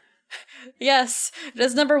 1! Yes, it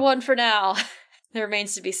is number 1 for now. It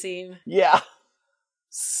remains to be seen. Yeah.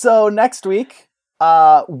 So next week,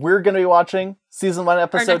 we're going to be watching Season 1,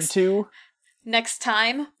 Episode 2. Next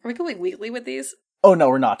time? Are we going weekly with these? Oh, no,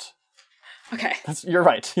 we're not. Okay. You're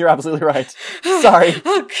right. You're absolutely right. Sorry.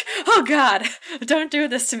 Oh God. Don't do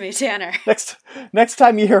this to me, Tanner. Next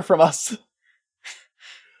time you hear from us,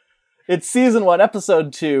 it's Season 1,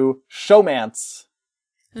 Episode 2, Showmance.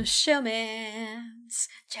 Showmance.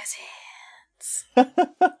 Jazz hands.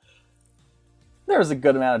 There's a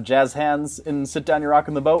good amount of jazz hands in Sit Down, You're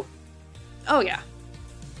Rockin' the Boat. Oh, yeah.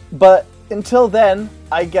 But until then,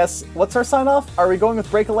 I guess, what's our sign-off? Are we going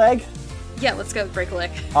with Break a Leg? Yeah, let's go with Break a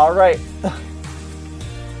Leg. All right.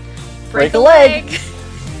 Break a leg!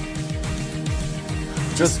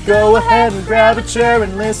 Just go ahead and grab a chair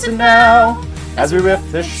and listen now. As we riff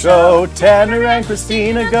this show, Tanner and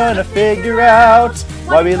Christina gonna figure out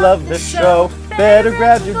why we love this show. Better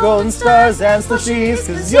grab your golden stars and slushies,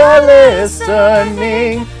 'cause you're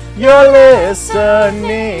listening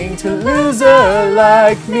to Loser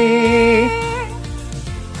Like Me.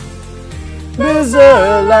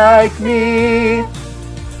 Loser like me.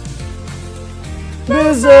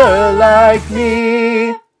 Loser like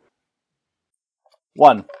me.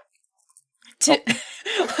 1. 2. You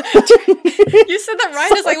said that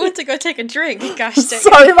right as I went to go take a drink. Gosh dang it.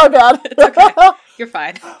 Sorry, my bad. It's okay. You're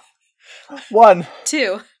fine. 1.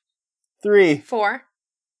 2. 3. 4.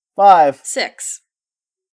 5. 6.